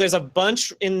right, so there's a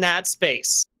bunch in that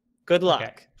space. Good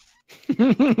luck.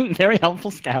 Okay. Very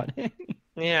helpful scouting.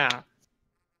 Yeah.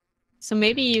 So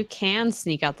maybe you can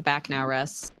sneak out the back now,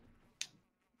 Russ.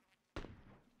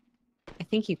 I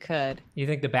think you could. You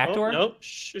think the back door? Nope.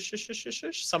 Shh, shh, shh, shh, shh,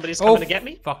 shh. Somebody's coming to get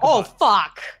me. Fuck Oh, fuck.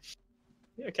 fuck.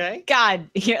 Okay. God,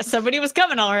 yeah, somebody was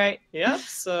coming, all right. Yeah.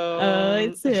 So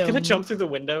It's you gonna him. jump through the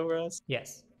window, Russ?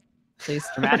 Yes. Please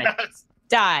Dramatic.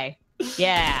 die.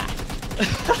 Yeah.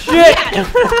 Shit!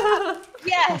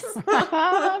 Yes.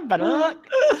 Better luck.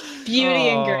 Beauty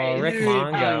and Oh, grace. Rick Oh,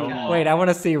 Mongo. God. Wait, I want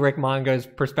to see Rick Mongo's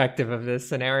perspective of this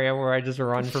scenario where I just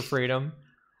run for freedom.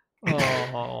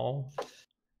 Oh.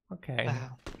 Okay.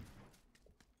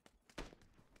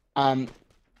 Wow.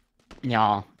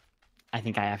 Y'all, I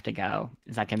think I have to go.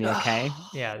 Is that gonna be okay?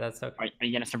 Yeah, that's okay. Are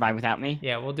you gonna survive without me?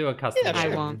 Yeah, we'll do a custom. Yeah, I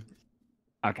mission. won't.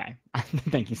 Okay.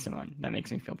 Thank you, Simone. That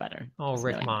makes me feel better. Oh, It's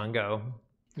Rick really- Mongo.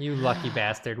 You lucky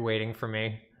bastard waiting for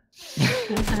me.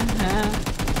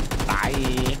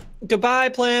 Bye. Goodbye,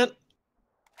 plant.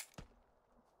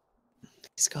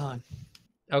 He's gone.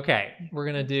 Okay, we're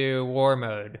gonna do war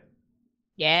mode.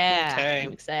 Yeah. Okay.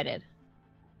 I'm excited.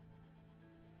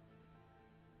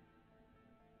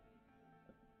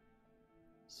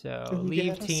 So Can you leave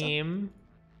get us some? team.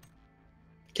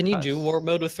 Can you do Us. war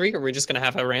mode with 3, or are we just gonna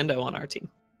have a rando on our team?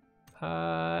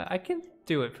 I can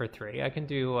do it for 3. I can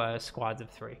do squads of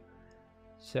 3.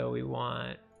 So we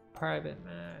want private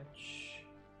match.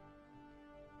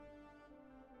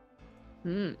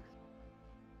 Hmm.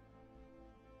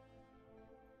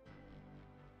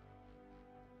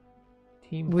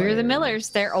 Team We're the players, Millers.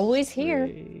 They're always here.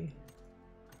 3.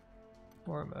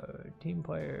 War mode. Team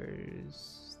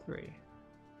players 3.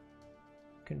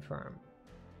 Confirm.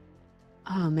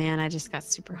 Oh man, I just got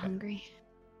super hungry.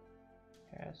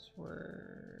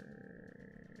 Password.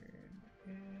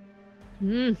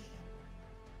 Hmm.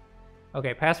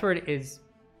 Okay, password is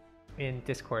in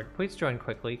Discord. Please join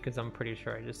quickly because I'm pretty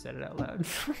sure I just said it out loud.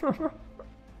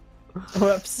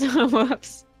 Whoops.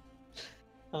 Whoops.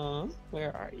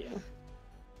 Where are you?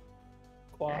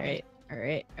 All Quad. right. All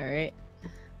right. All right.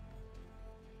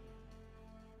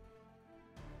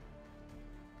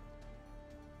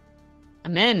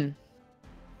 I'm in.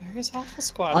 Where is Alpha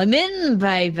Squad? I'm in,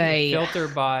 baby. Filter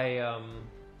by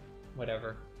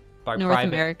whatever. By North private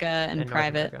America and North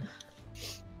private. America.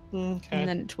 Okay. And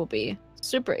then it will be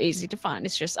super easy to find.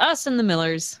 It's just us and the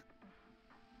Millers.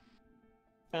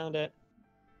 Found it.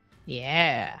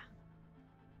 Yeah.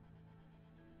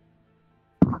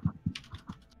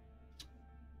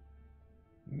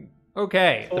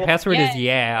 Okay, the Oh, password is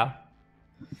yeah.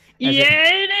 yeah. As in-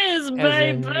 it is, As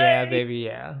in, baby. yeah, baby,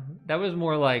 yeah. That was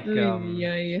more like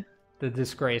Yeah. the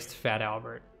disgraced Fat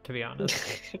Albert, to be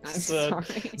honest. I'm It's,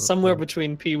 sorry. somewhere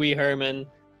between Pee Wee Herman.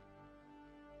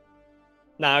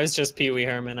 Nah, it was just Pee Wee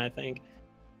Herman, I think.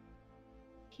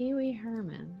 Pee-wee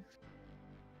Herman.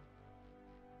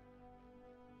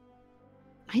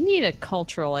 I need a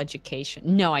cultural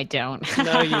education. No, I don't.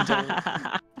 No, you don't.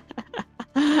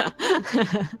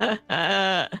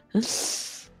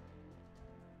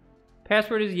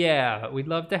 Password is yeah. We'd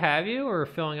love to have you. We're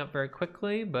filling up very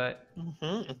quickly, but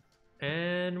Mhm.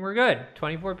 and we're good.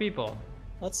 24 people.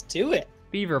 Let's do it.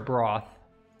 Beaver broth.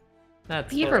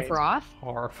 That's Beaver great. broth.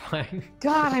 horrifying.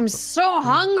 God, I'm so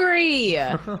hungry.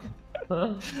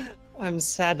 I'm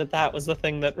sad that that was the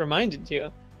thing that reminded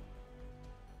you.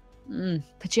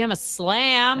 Pajama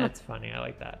slam. That's funny. I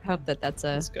like that. I hope that's a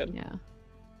That's good. Yeah.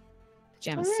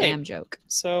 Pajama All right. slam joke.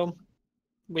 So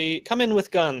we come in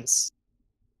with guns,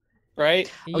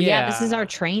 right? Oh yeah, this is our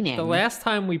training. The last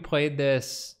time we played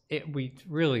this, we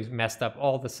really messed up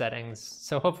all the settings.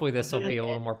 So hopefully this will be a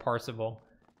little more parsable.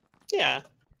 Yeah.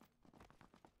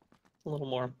 A little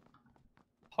more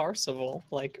parsable,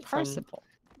 like Parsable.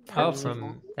 Oh,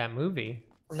 from that movie.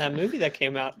 from that movie that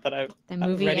came out that I The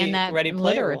movie Ready- and that Ready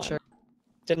Player One. literature.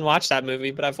 didn't watch that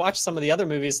movie, but I've watched some of the other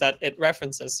movies that it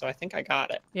references, so I think I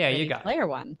got it. Yeah, you Ready got it. Player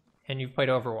One. And you've played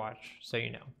Overwatch, so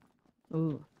you know.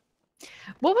 Ooh.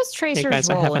 What was Tracer's guys,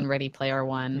 I role in haven't- Ready Player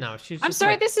One? No, she's I'm just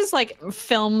sorry, like- this is like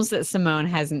films that Simone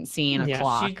hasn't seen a Yeah,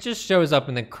 clock. She just shows up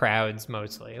in the crowds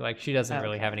mostly. Like she doesn't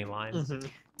really Okay. have any lines. Mhm.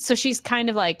 So she's kind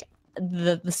of like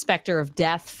the specter of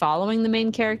death following the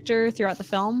main character throughout the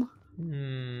film?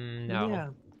 No. Yeah.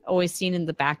 Always seen in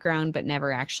the background, but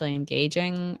never actually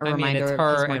engaging. A I mean, reminder it's of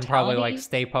her his and probably like mortality?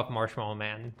 Stay Puft Marshmallow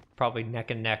Man, probably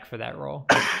neck and neck for that role.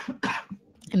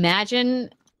 Imagine.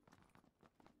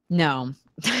 No.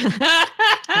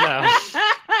 No.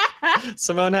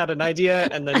 Simone had an idea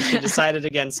and then she decided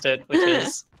against it, which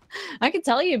is I could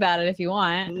tell you about it if you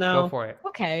want. Go no. for it.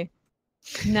 Okay.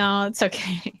 No, it's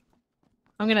okay.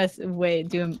 I'm gonna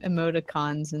do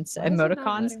emoticons instead. Why is it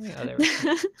not Emoticons. letting me- Oh, there we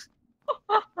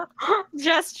go.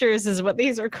 Gestures is what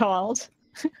these are called.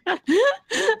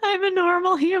 I'm a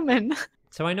normal human.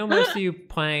 So I know most of you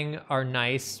playing are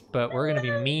nice, but we're gonna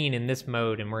be mean in this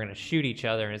mode, and we're gonna shoot each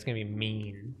other, and it's gonna be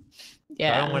mean. So I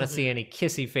Yeah. don't want to see any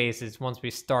kissy faces once we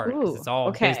start, because it's Ooh, all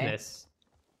okay. business.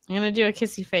 I'm gonna do a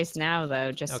kissy face now,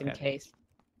 though, just in Okay. case.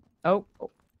 Oh,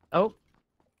 oh, oh.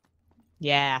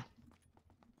 Yeah.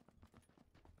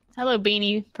 Hello,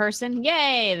 beanie person.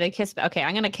 Yay, the kiss. Okay,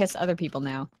 I'm gonna kiss other people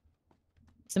now.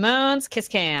 Simone's kiss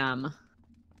cam.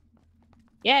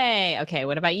 Yay. Okay,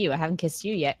 what about you? I haven't kissed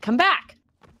you yet. Come back.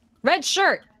 Red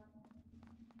shirt.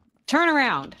 Turn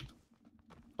around.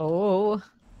 Oh.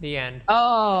 The end.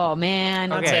 Oh man.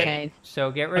 That's Okay. it. Okay. So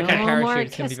get rid of Okay. the No more parachute.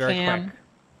 It's gonna be kiss very cam. quick.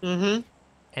 Mm-hmm.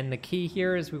 And the key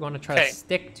here is we want to try Okay. to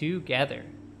stick together.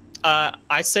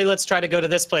 I say let's try to go to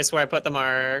this place where I put the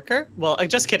marker. Well,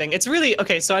 just kidding. It's really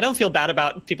okay. So I don't feel bad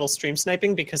about people stream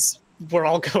sniping because we're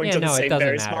all going Yeah, to the no, it same doesn't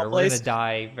very matter. small We're place. gonna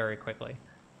die very quickly.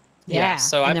 Yeah.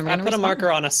 So and I then we're gonna put a respawn.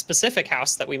 marker on a specific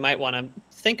house that we might want to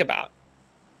think about.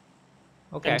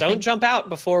 Okay. And don't jump out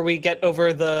before we get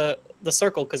over the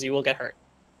circle because you will get hurt.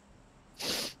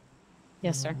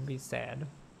 Yes, sir. Be sad.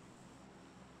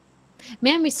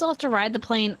 Man, we still have to ride the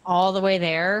plane all the way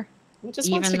there. It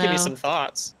just wants to Even give you though- some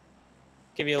thoughts.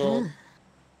 Give you a little.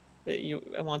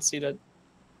 It wants you to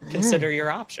consider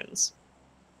your options.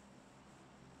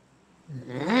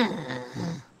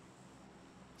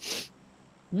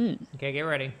 Mm. Okay, get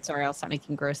ready. Sorry, I'll stop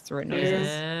making gross throat noises.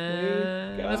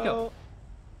 And let's go.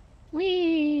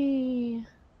 Whee!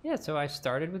 Yeah, so I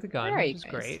started with a gun, Where are which you is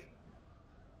guys? great.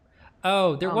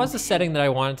 Oh, there Oh, was a man. setting that I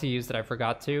wanted to use that I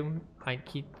forgot to. I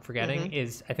keep forgetting. Mm-hmm.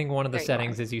 Is I think one of the There you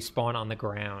settings is you spawn on the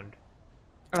ground.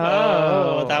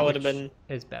 Oh, that would have which been.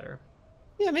 is better.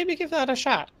 Yeah, maybe give that a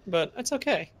shot, but it's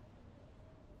okay.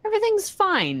 Everything's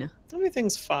fine.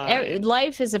 Everything's fine.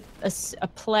 Life is a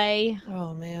play,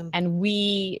 Oh man. and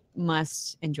we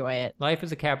must enjoy it. Life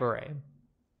is a cabaret.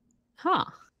 Huh?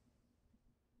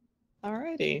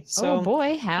 Alrighty. So Oh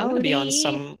boy, I'm howdy. gonna be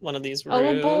on one of these roofs.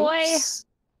 Oh, boy.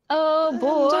 Oh And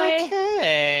boy.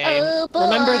 Okay. Oh,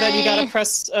 Remember that you boy. gotta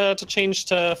press to change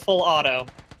to full auto.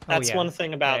 That's yeah. one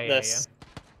thing about Yeah, this.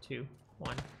 yeah. 2,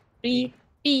 1. B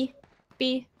B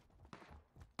B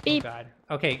Oh beep. god.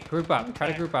 Okay, group up. Try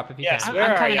to Okay. group up if you Yes, can. Where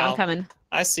I'm are coming. y'all? I'm coming.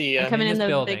 I see ya. I'm coming in this the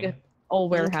building. big old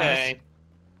warehouse. Okay.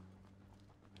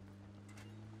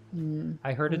 Hmm.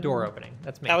 I heard a door opening.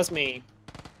 That's me. That was me.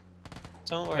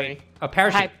 Don't worry. Wait, a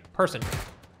parachute. Hi. Person.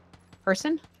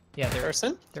 Person? Yeah, they're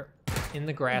Person? in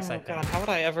the grass. Oh I think. god, how would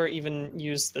I ever even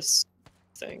use this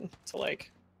thing to like?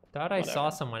 Thought I saw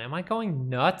Whatever. someone. Am I going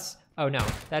nuts? Oh no,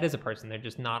 that is a person. They're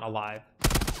just not alive.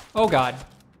 Oh god,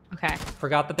 Okay.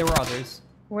 forgot that there were others.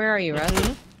 Where are you, Russ?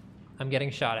 Mhm. I'm getting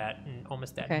shot at and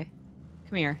almost dead. Okay.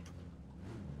 Come here.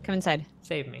 Come inside.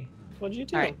 Save me. What'd you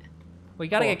do? All right. We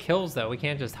gotta Cool. get kills though. We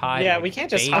can't just hide. Yeah, like we can't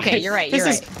just babies. Okay, you're right. This You're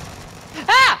is- right.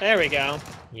 Ah! There we go.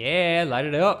 Yeah, light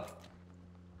it up.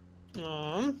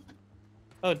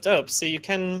 Oh, dope. So you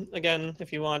can, again,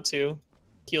 if you want to,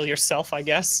 heal yourself, I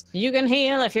guess. You can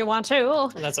heal if you want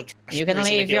to. And that's a You can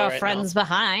reason to leave heal your right friends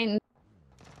behind. now.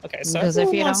 Okay, so Because if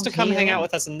everyone you wants to don't come hang heal- out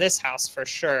with us in this house for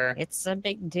sure. It's a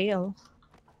big deal.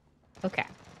 Okay.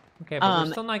 Okay, but we're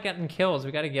Um, still not getting kills.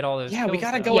 We gotta get all those. Yeah, we kills,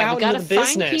 gotta though. go yeah, out we gotta into the find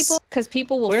business. people because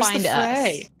people will Where's find the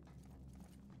fray? us.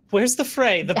 Where's the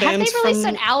fray? The Have they band's released from...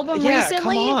 an album Yeah,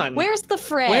 recently? come on. Where's the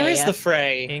fray? Where is the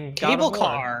fray? In God Cable of War.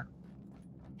 car.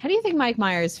 How do you think Mike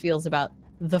Myers feels about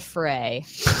the fray?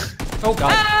 Oh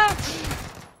god. Ah!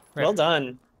 Rip. Well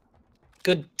done.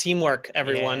 Good teamwork,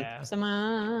 everyone. Yeah.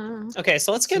 Simone. Okay,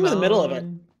 so let's get into the middle of it.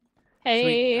 Simone. Should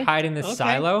we Hey. hide in this Okay.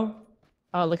 silo?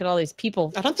 Oh, look at all these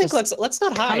people. I don't think just let's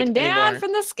not hide coming down anymore.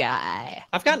 from the sky.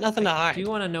 I've got nothing to I hide. do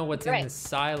want to know what's in Right. this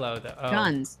silo though. Oh,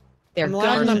 Guns. They're I'm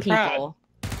loud gun and proud. people.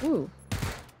 Ooh.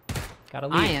 gotta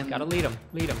I lead. am- Gotta lead them.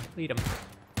 Lead them. Lead them.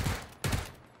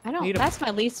 I don't. Lead 'em. That's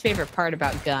my least favorite part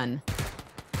about gun.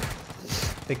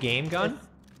 The game gun.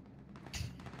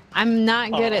 I'm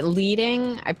not good Oh. at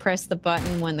leading. I press the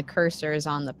button when the cursor is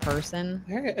on the person.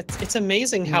 It's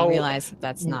amazing And I how realize that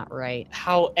that's not right.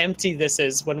 how empty this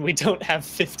is when we don't have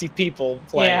 50 people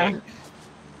playing.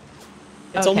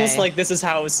 It's almost Okay. like this is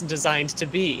how it was designed to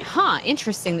be. Huh,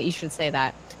 interesting that you should say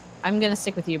that. I'm gonna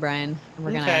stick with you, Brian. And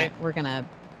Okay. we're gonna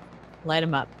light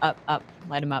him up,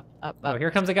 light him up, up. Oh,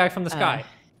 here comes a guy from the sky.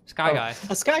 Sky oh. guy.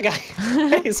 A sky guy.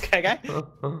 Hey, sky guy.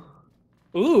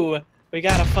 Ooh, we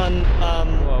got a fun.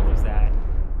 What was that?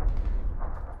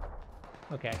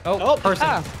 Okay. Oh, person.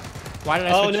 Oh. Why did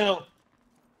I Oh switch? no.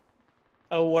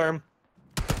 Oh worm.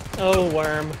 Oh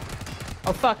worm.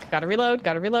 Oh fuck! Gotta reload.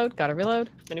 Gotta reload. Gotta reload.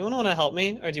 Anyone want to help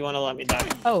me, or do you want to let me die?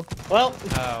 Oh, Well,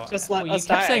 Oh, just let well, us you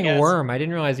kept die, I saying guess. worm. I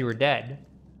didn't realize you were dead.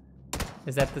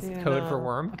 Is that the Yeah, code for no.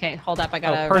 worm? okay. Hold up. I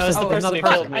gotta. person, it's the person another who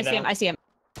person. killed me, I see him. though. I see him.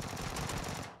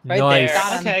 Right Nice. there.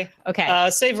 Got him. Okay. Okay.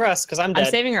 Save Russ, because I'm I'm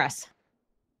dead. saving Russ.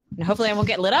 And hopefully I won't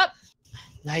get lit up.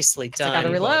 Nicely I gotta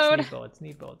done. reload. Need bullets,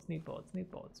 need bullets, need bullets,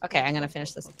 need bullets. Okay, I'm gonna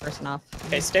finish this person off.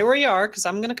 Okay, stay where you are, because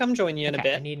I'm gonna come join you in a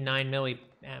Okay. I bit. need 9 milli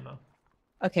ammo.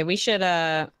 Okay, we should.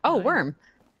 Oh, Nice. worm.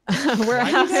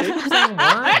 Why do you keep saying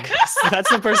worm? That's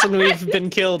the person we've been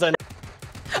killed and.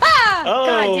 Ah! Oh.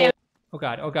 God damn. Oh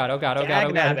god, oh god, oh god, oh god,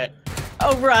 oh god. Dagnabbit.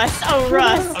 Oh, Russ. Oh,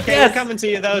 Russ. Okay, Yes. we're coming to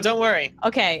you though. Don't worry.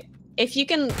 Okay, if you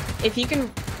can,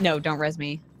 no, don't res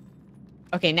me.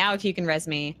 Okay, now if you can res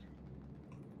me,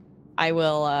 I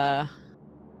will, I'll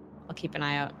keep an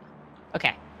eye out.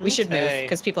 Okay, we should move, Okay.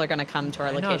 because people are gonna come to our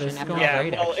I know, location this is after. going Yeah,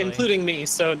 great, well, actually. including me.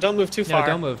 So don't move too No, far.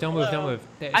 don't move, don't move, don't Hello. move.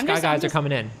 The I'm Sky just- guys I'm are just-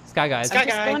 coming in. Sky guys. Sky just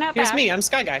guy. going out Here's back. me. I'm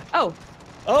Sky Guy. Oh,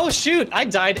 Oh shoot! I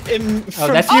died in. Oh,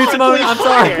 that's you, Simone. I'm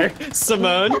sorry. Fire,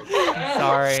 Simone.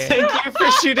 Sorry. Thank you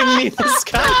for shooting me, the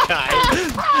Sky Guy.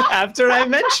 After I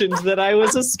mentioned that I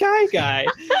was a Sky Guy.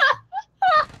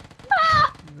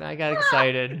 I got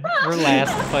excited. We're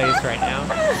last place right now.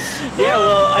 Yeah,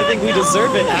 well, I think we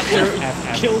deserve it after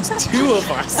F. killed 2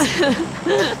 of us.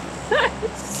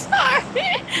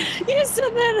 sorry. You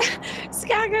said that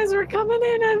Sky guys were coming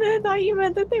in, and I thought you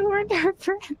meant that they weren't our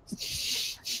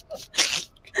friends.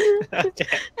 Have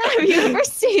you ever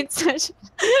seen such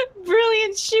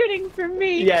brilliant shooting from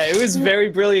me? Yeah, it was very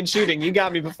brilliant shooting. You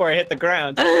got me before I hit the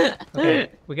ground. All Okay,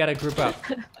 we gotta group up.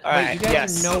 right, Wait, you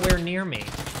guys yes. are nowhere near me.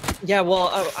 Yeah, well,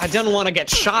 I don't want to get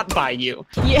shot by you.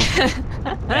 Yeah.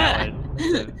 Valid.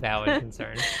 It's a valid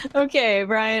concern. Okay,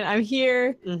 Brian, I'm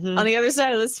here Mhm. on the other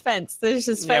side of this fence. There's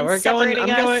this Yeah, fence we're going. separating I'm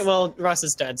us, going. Well, Russ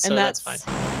is dead, so and that's that's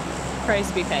fine. price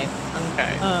to be paid.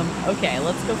 Okay. Okay,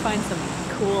 let's go find some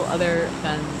cool other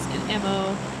guns and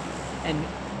ammo and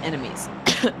enemies.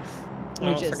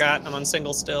 Oh, Which is forgot. I'm on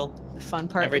single still. the fun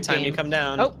part Every of the time you game. come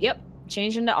down. Oh, yep.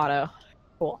 Change into auto.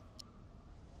 Cool.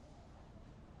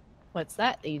 What's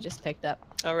that you just picked up?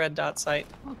 A red dot sight.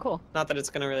 Oh, cool. Not that it's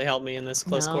gonna really help me in this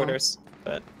close No. quarters,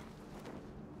 but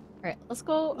All right, let's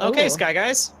go. okay, Ooh, Sky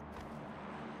Guys.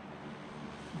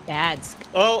 Dads.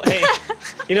 Oh, hey.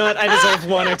 You know what? I deserve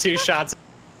 1 or 2 shots.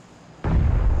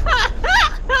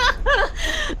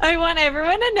 I want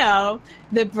everyone to know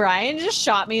that Brian just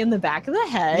shot me in the back of the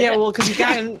head. Yeah, well, because you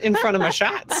got in front of my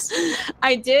shots.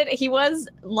 I did. He was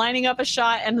lining up a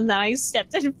shot, and then I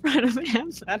stepped in front of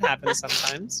him. That happens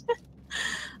sometimes.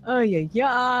 Oh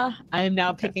yeah. I am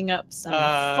now picking up some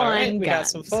fun Alright, we got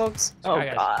guns. some folks. Oh Sky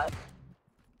guys. god.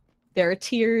 There are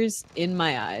tears in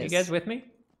my eyes. You guys with me?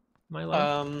 Am I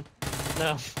low?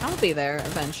 No. I'll be there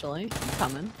eventually. I'm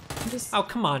coming. I'm just Oh,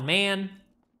 come on, man.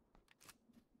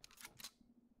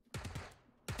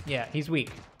 Yeah, he's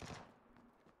weak.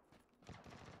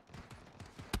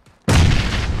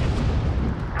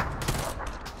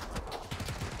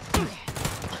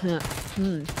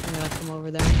 I'm gonna come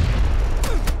over there.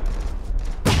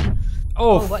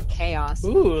 Oh, Oh, what chaos.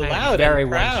 Ooh, I'm loud very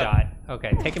and one proud. shot.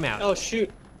 Okay, take him out. Oh shoot!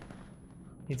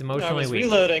 He's I emotionally was weak.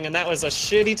 reloading, and that was a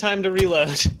shitty time to reload.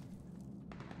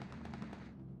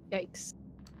 Yikes.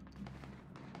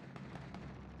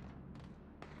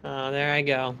 Oh, there I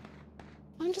go.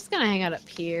 I'm just gonna hang out up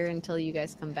here until you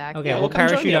guys come back. Okay, Yeah, we'll we'll come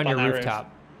join parachute you on up your on that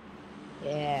rooftop.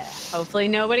 Yeah. Hopefully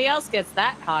nobody else gets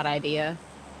that hot idea.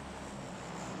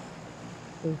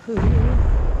 Ooh-hoo.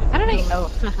 How did I?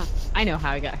 Oh, I know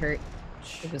how I got hurt.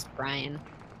 It was Brian.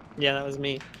 Yeah, that was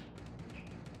me.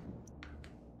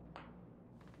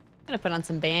 I'm gonna put on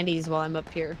some bandies while I'm up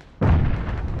here. Here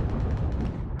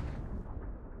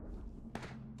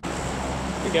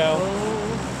we go.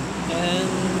 Oh, And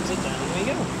down we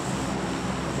go.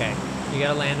 Okay, you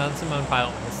gotta land on Simone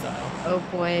Pilot Wing style. oh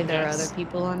boy, there Yes. are other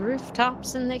people on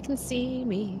rooftops and they can see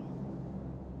me.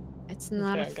 It's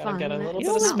not Okay, I a gotta fun. get a little You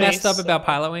know bit what's of messed up space. about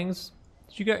Pilot Wings?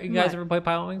 Did you guys What? ever play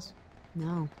Pilot Wings?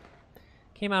 No.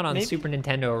 Came out on Maybe. Super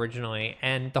Nintendo originally,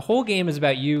 and the whole game is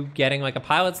about you getting like a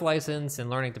pilot's license and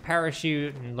learning to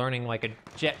parachute and learning like a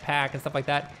jetpack and stuff like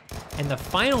that. And the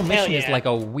final mission is yeah. like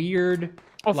a weird,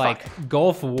 Oh, like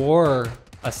Gulf War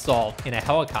assault in a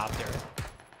helicopter.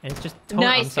 And it's just I'm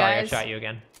Nice, sorry, guys. I shot you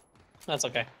again. That's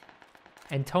okay.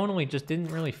 And tonally just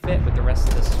didn't really fit with the rest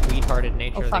of the sweethearted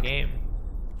nature of the fuck. game.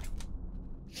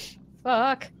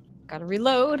 Fuck. Gotta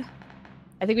reload.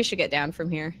 I think we should get down from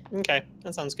here. Okay,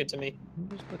 that sounds good to me. I'm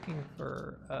just looking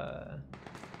for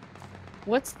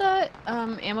What's the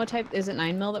ammo type? Is it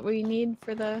 9mm that we need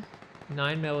for the?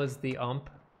 9mm is the ump.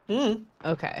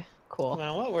 Okay, cool.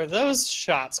 Now, what were those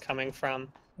shots coming from?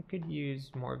 I could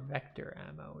use more vector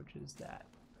ammo, which is that.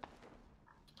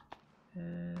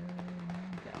 And...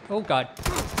 Oh god.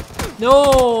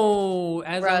 No!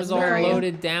 As I was all Raspberry.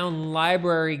 loaded down,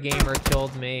 library gamer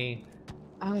killed me.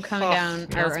 I'm coming Fuck. down.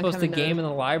 You're not supposed to game in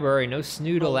the library. No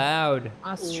snoot allowed.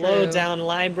 That's true. Low down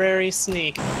library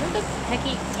sneak. Where the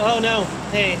hecky? Oh no!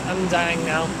 Hey, I'm dying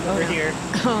now. Over no. here.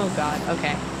 Oh god.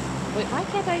 Okay. Wait, why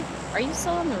can't I? Are you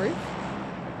still on the roof?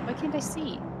 Why can't I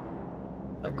see?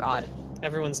 Oh god.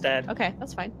 Everyone's dead. Okay,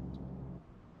 that's fine.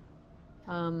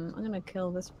 I'm gonna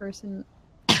kill this person.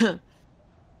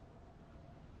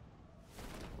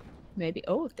 Maybe.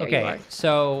 Oh, there you are. Okay,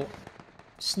 so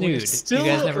Snood. still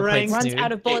You guys never played ranked- Runs Snood?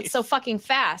 out of bullets so fucking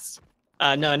fast.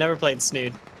 No, I never played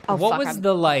Snood. Oh, What fuck, was I'm-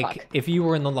 the like? fuck. If you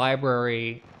were in the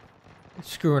library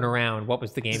screwing around, what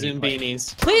was the game you played?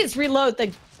 Zoombinis. Please reload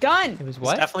the gun. It was It's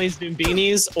what? definitely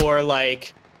Zoombinis or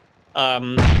like, I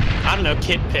don't know,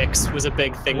 Kid Picks was a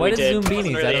big thing What we is did. It wasn't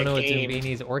Zoombinis? I really don't a know what game.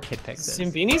 Zoombinis or Kid Picks is.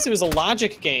 Zoombinis, it was a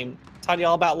logic game. Taught you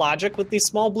all about logic with these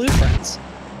small blue friends.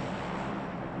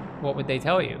 What would they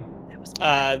tell you?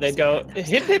 They'd go,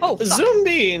 hip hip Oh, fuck.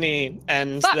 Zoombini,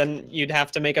 and Fuck. then you'd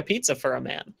have to make a pizza for a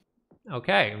man.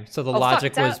 Okay, so the Oh,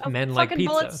 logic fuck, was that- men like fucking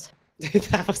pizza. bullets.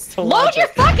 That was the Load logic. your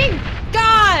fucking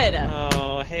god!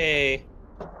 Oh, hey.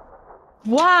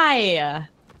 Why?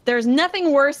 There's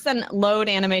nothing worse than load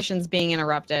animations being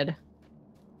interrupted.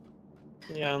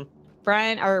 Yeah.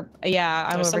 Brian, or yeah,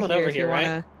 I'm There's over someone here over if you here, right?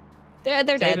 wanna. They're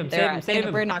Save dead. him, They're save him, save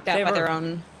him, we're knocked out save by her. their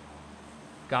own.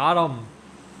 Got him.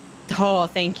 Oh,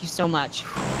 thank you so much.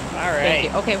 All Thank right. you.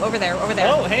 Okay, over there, over there.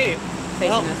 Oh, hey. facing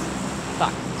well. us.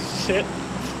 Fuck. Shit.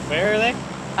 Where are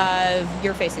they?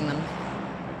 You're facing them.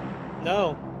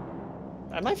 No.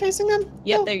 Am I facing them?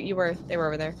 Yep, No. they were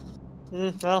over there.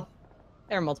 Well,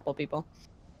 There are multiple people.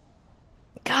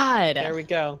 God, there we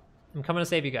go. I'm coming to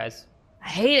save you guys. I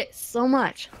hate it so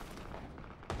much.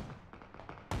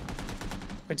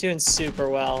 We're doing super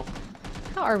well.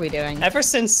 How are we doing? Ever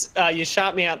since you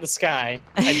shot me out the sky,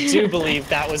 I do believe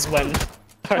that was when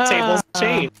our tables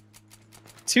changed.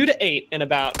 2 to 8 in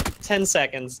about 10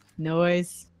 seconds.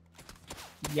 Noise.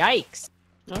 Yikes.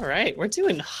 All right, we're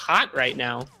doing hot right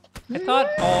now. I thought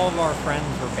all of our friends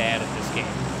were bad at this game.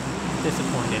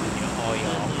 Disappointed in you, all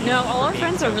y'all. No, all for our being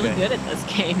friends so are really good at this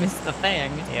game. Is the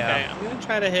thing. Yeah. Okay, I'm gonna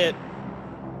try to hit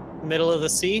middle of the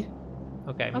sea.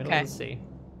 Okay, middle Okay. of the sea.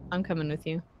 I'm coming with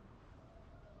you.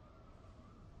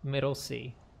 Middle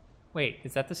sea. Wait,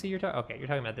 is that the sea you're talking? Okay, you're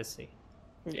talking about this sea.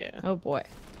 Yeah. Oh boy.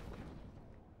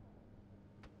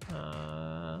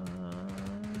 Trying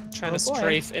Oh, to boy.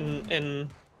 strafe in.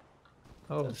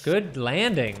 Oh, good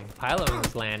landing. Pilot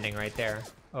was landing right there.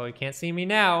 Oh, you can't see me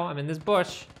now. I'm in this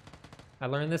bush. I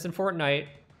learned this in Fortnite.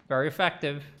 Very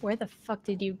effective. Where the fuck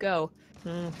did you go?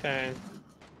 Okay.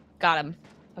 Got him.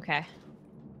 Okay.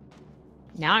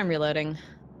 Now I'm reloading.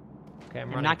 Okay, I'm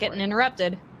I'm running not for getting it.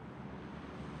 interrupted.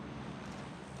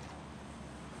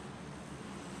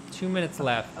 2 minutes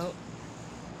left. Oh.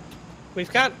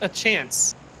 We've got a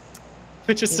chance.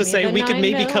 Which is Give to me say, the we could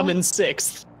maybe 9mm. come in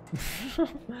 6th.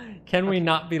 Can we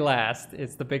not be last?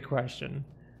 It's the big question.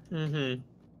 Mm-hmm.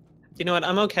 You know what?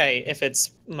 I'm okay if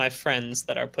it's my friends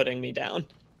that are putting me down.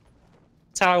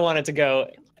 That's how I want it to go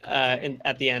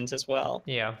at the end as well. Oh,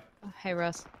 Yeah. hey,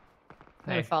 Russ. I'm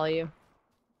Hey. gonna follow you.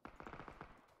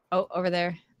 Oh, over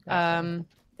there. Gotcha.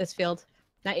 This field.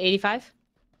 Not 85.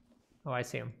 Oh, I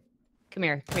see him. Come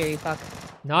here, you fuck.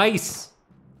 Nice.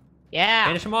 Yeah.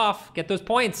 Finish him off. Get those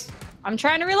points. I'm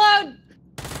trying to reload.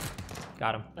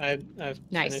 Got him. I've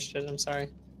Nice. finished it. I'm sorry.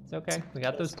 It's okay. We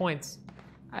got those points.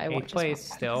 I 8th just place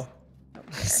walked by still.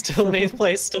 this. Still in 8th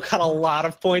place. Still got a lot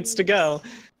of points to go.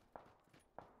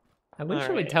 I wish it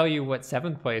would Alright. tell you what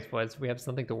 7th place was. We have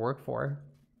something to work for.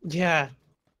 Yeah.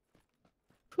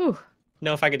 Whew.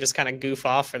 Know if I could just kind of goof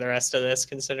off for the rest of this,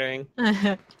 considering.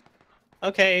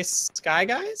 Okay, Sky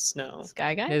Guys? No.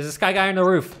 Sky guy. There's a sky guy on the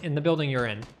roof in the building you're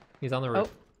in. He's on the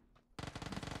roof.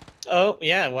 Oh,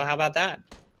 yeah. Well, how about that?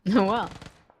 Oh well.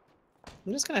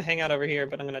 I'm just gonna hang out over here,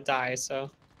 but I'm gonna die, so.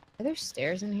 Are there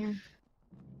stairs in here?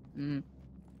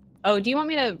 Oh, do you want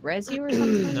me to res you or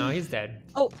something? No, he's dead.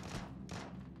 Oh,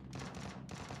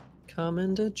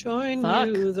 Coming to join Fuck.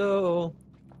 you, though.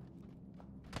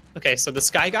 Okay, so the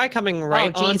Sky Guy coming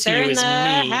right oh, geez, onto they're you in is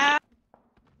the me. house.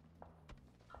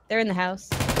 They're in the house.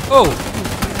 Oh,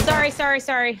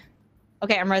 Sorry.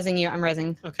 Okay, I'm rezzing you. I'm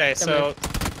rezzing. Okay, so rip.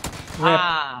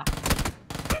 Ah.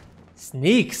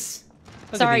 Sneaks.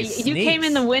 Look at Sorry, these you came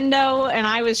in the sneaks. window and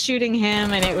I was shooting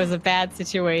him and it was a bad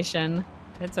situation.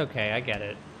 It's okay, I get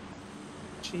it.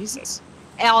 Jesus.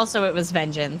 Also, it was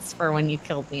vengeance for when you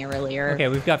killed me earlier. Okay,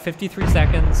 we've got 53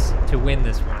 seconds to win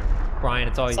this one. Brian,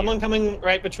 it's all Someone you. coming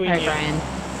right between All right, you. Brian.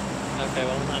 Okay,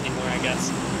 well, not anymore, I guess.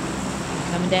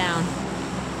 Coming down.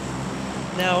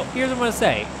 Now, Here's what I'm gonna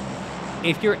say.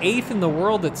 If you're 8th in the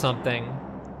world at something,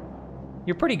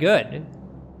 you're pretty good.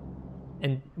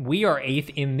 And we are 8th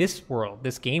in this world,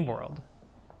 this game world.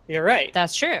 you're right.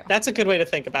 That's true. That's a good way to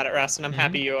think about it, Russ, and I'm Mhm.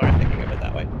 happy you are thinking of it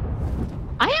that way.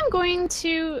 I am going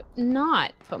to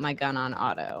not put my gun on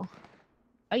auto.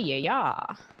 Oh, yeah.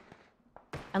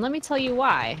 And let me tell you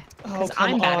why. Oh, Because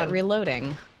come I'm bad on. at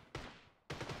reloading.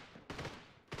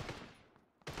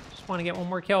 Just want to get one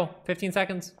more kill. 15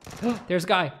 seconds. There's a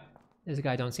guy. There's a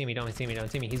guy. Don't see me.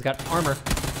 He's got armor.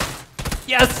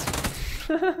 Yes!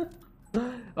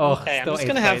 Oh, Okay, I'm still just 8th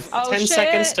gonna place. have Oh, 10 shit.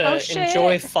 seconds to Oh, shit.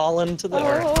 enjoy falling to the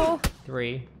earth. Oh,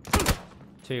 3,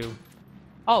 2.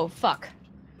 oh, fuck.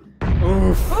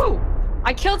 Oof. Ooh,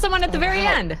 I killed someone at the very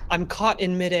wow. end. I'm caught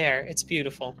in midair. It's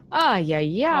beautiful. Oh,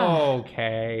 yeah.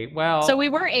 Okay, well. So we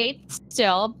were 8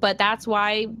 still, but that's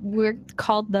why we're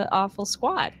called the Awful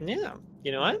Squad. Yeah.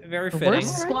 You know what? very The fitting.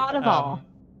 worst squad of all.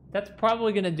 That's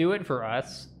probably going to do it for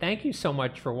us. Thank you so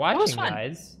much for was watching, fun.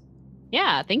 guys.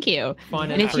 Yeah, thank you.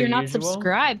 Fun And as if per you're not usual.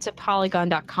 subscribed to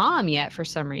Polygon.com yet for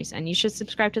some reason, you should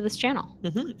subscribe to this channel.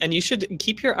 And you should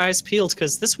keep your eyes peeled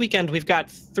because this weekend we've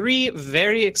got 3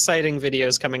 very exciting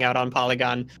videos coming out on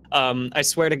Polygon. I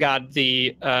swear to God,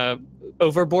 the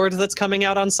Overboard that's coming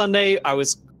out on Sunday, I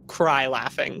was cry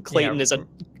laughing. Clayton Yeah. is a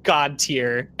god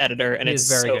tier editor, and He it's is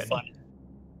very so good.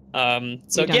 fun.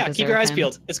 So You don't yeah, keep your deserve eyes him.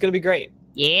 peeled. It's gonna be great.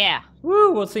 Yeah.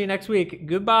 Woo, we'll see you next week.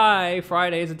 Goodbye.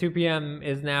 Fridays at 2 p.m.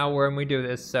 is now when we do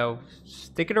this, so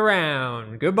stick it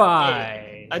around.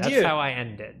 Goodbye. Yeah. Adieu. That's how I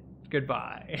end it.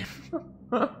 Goodbye.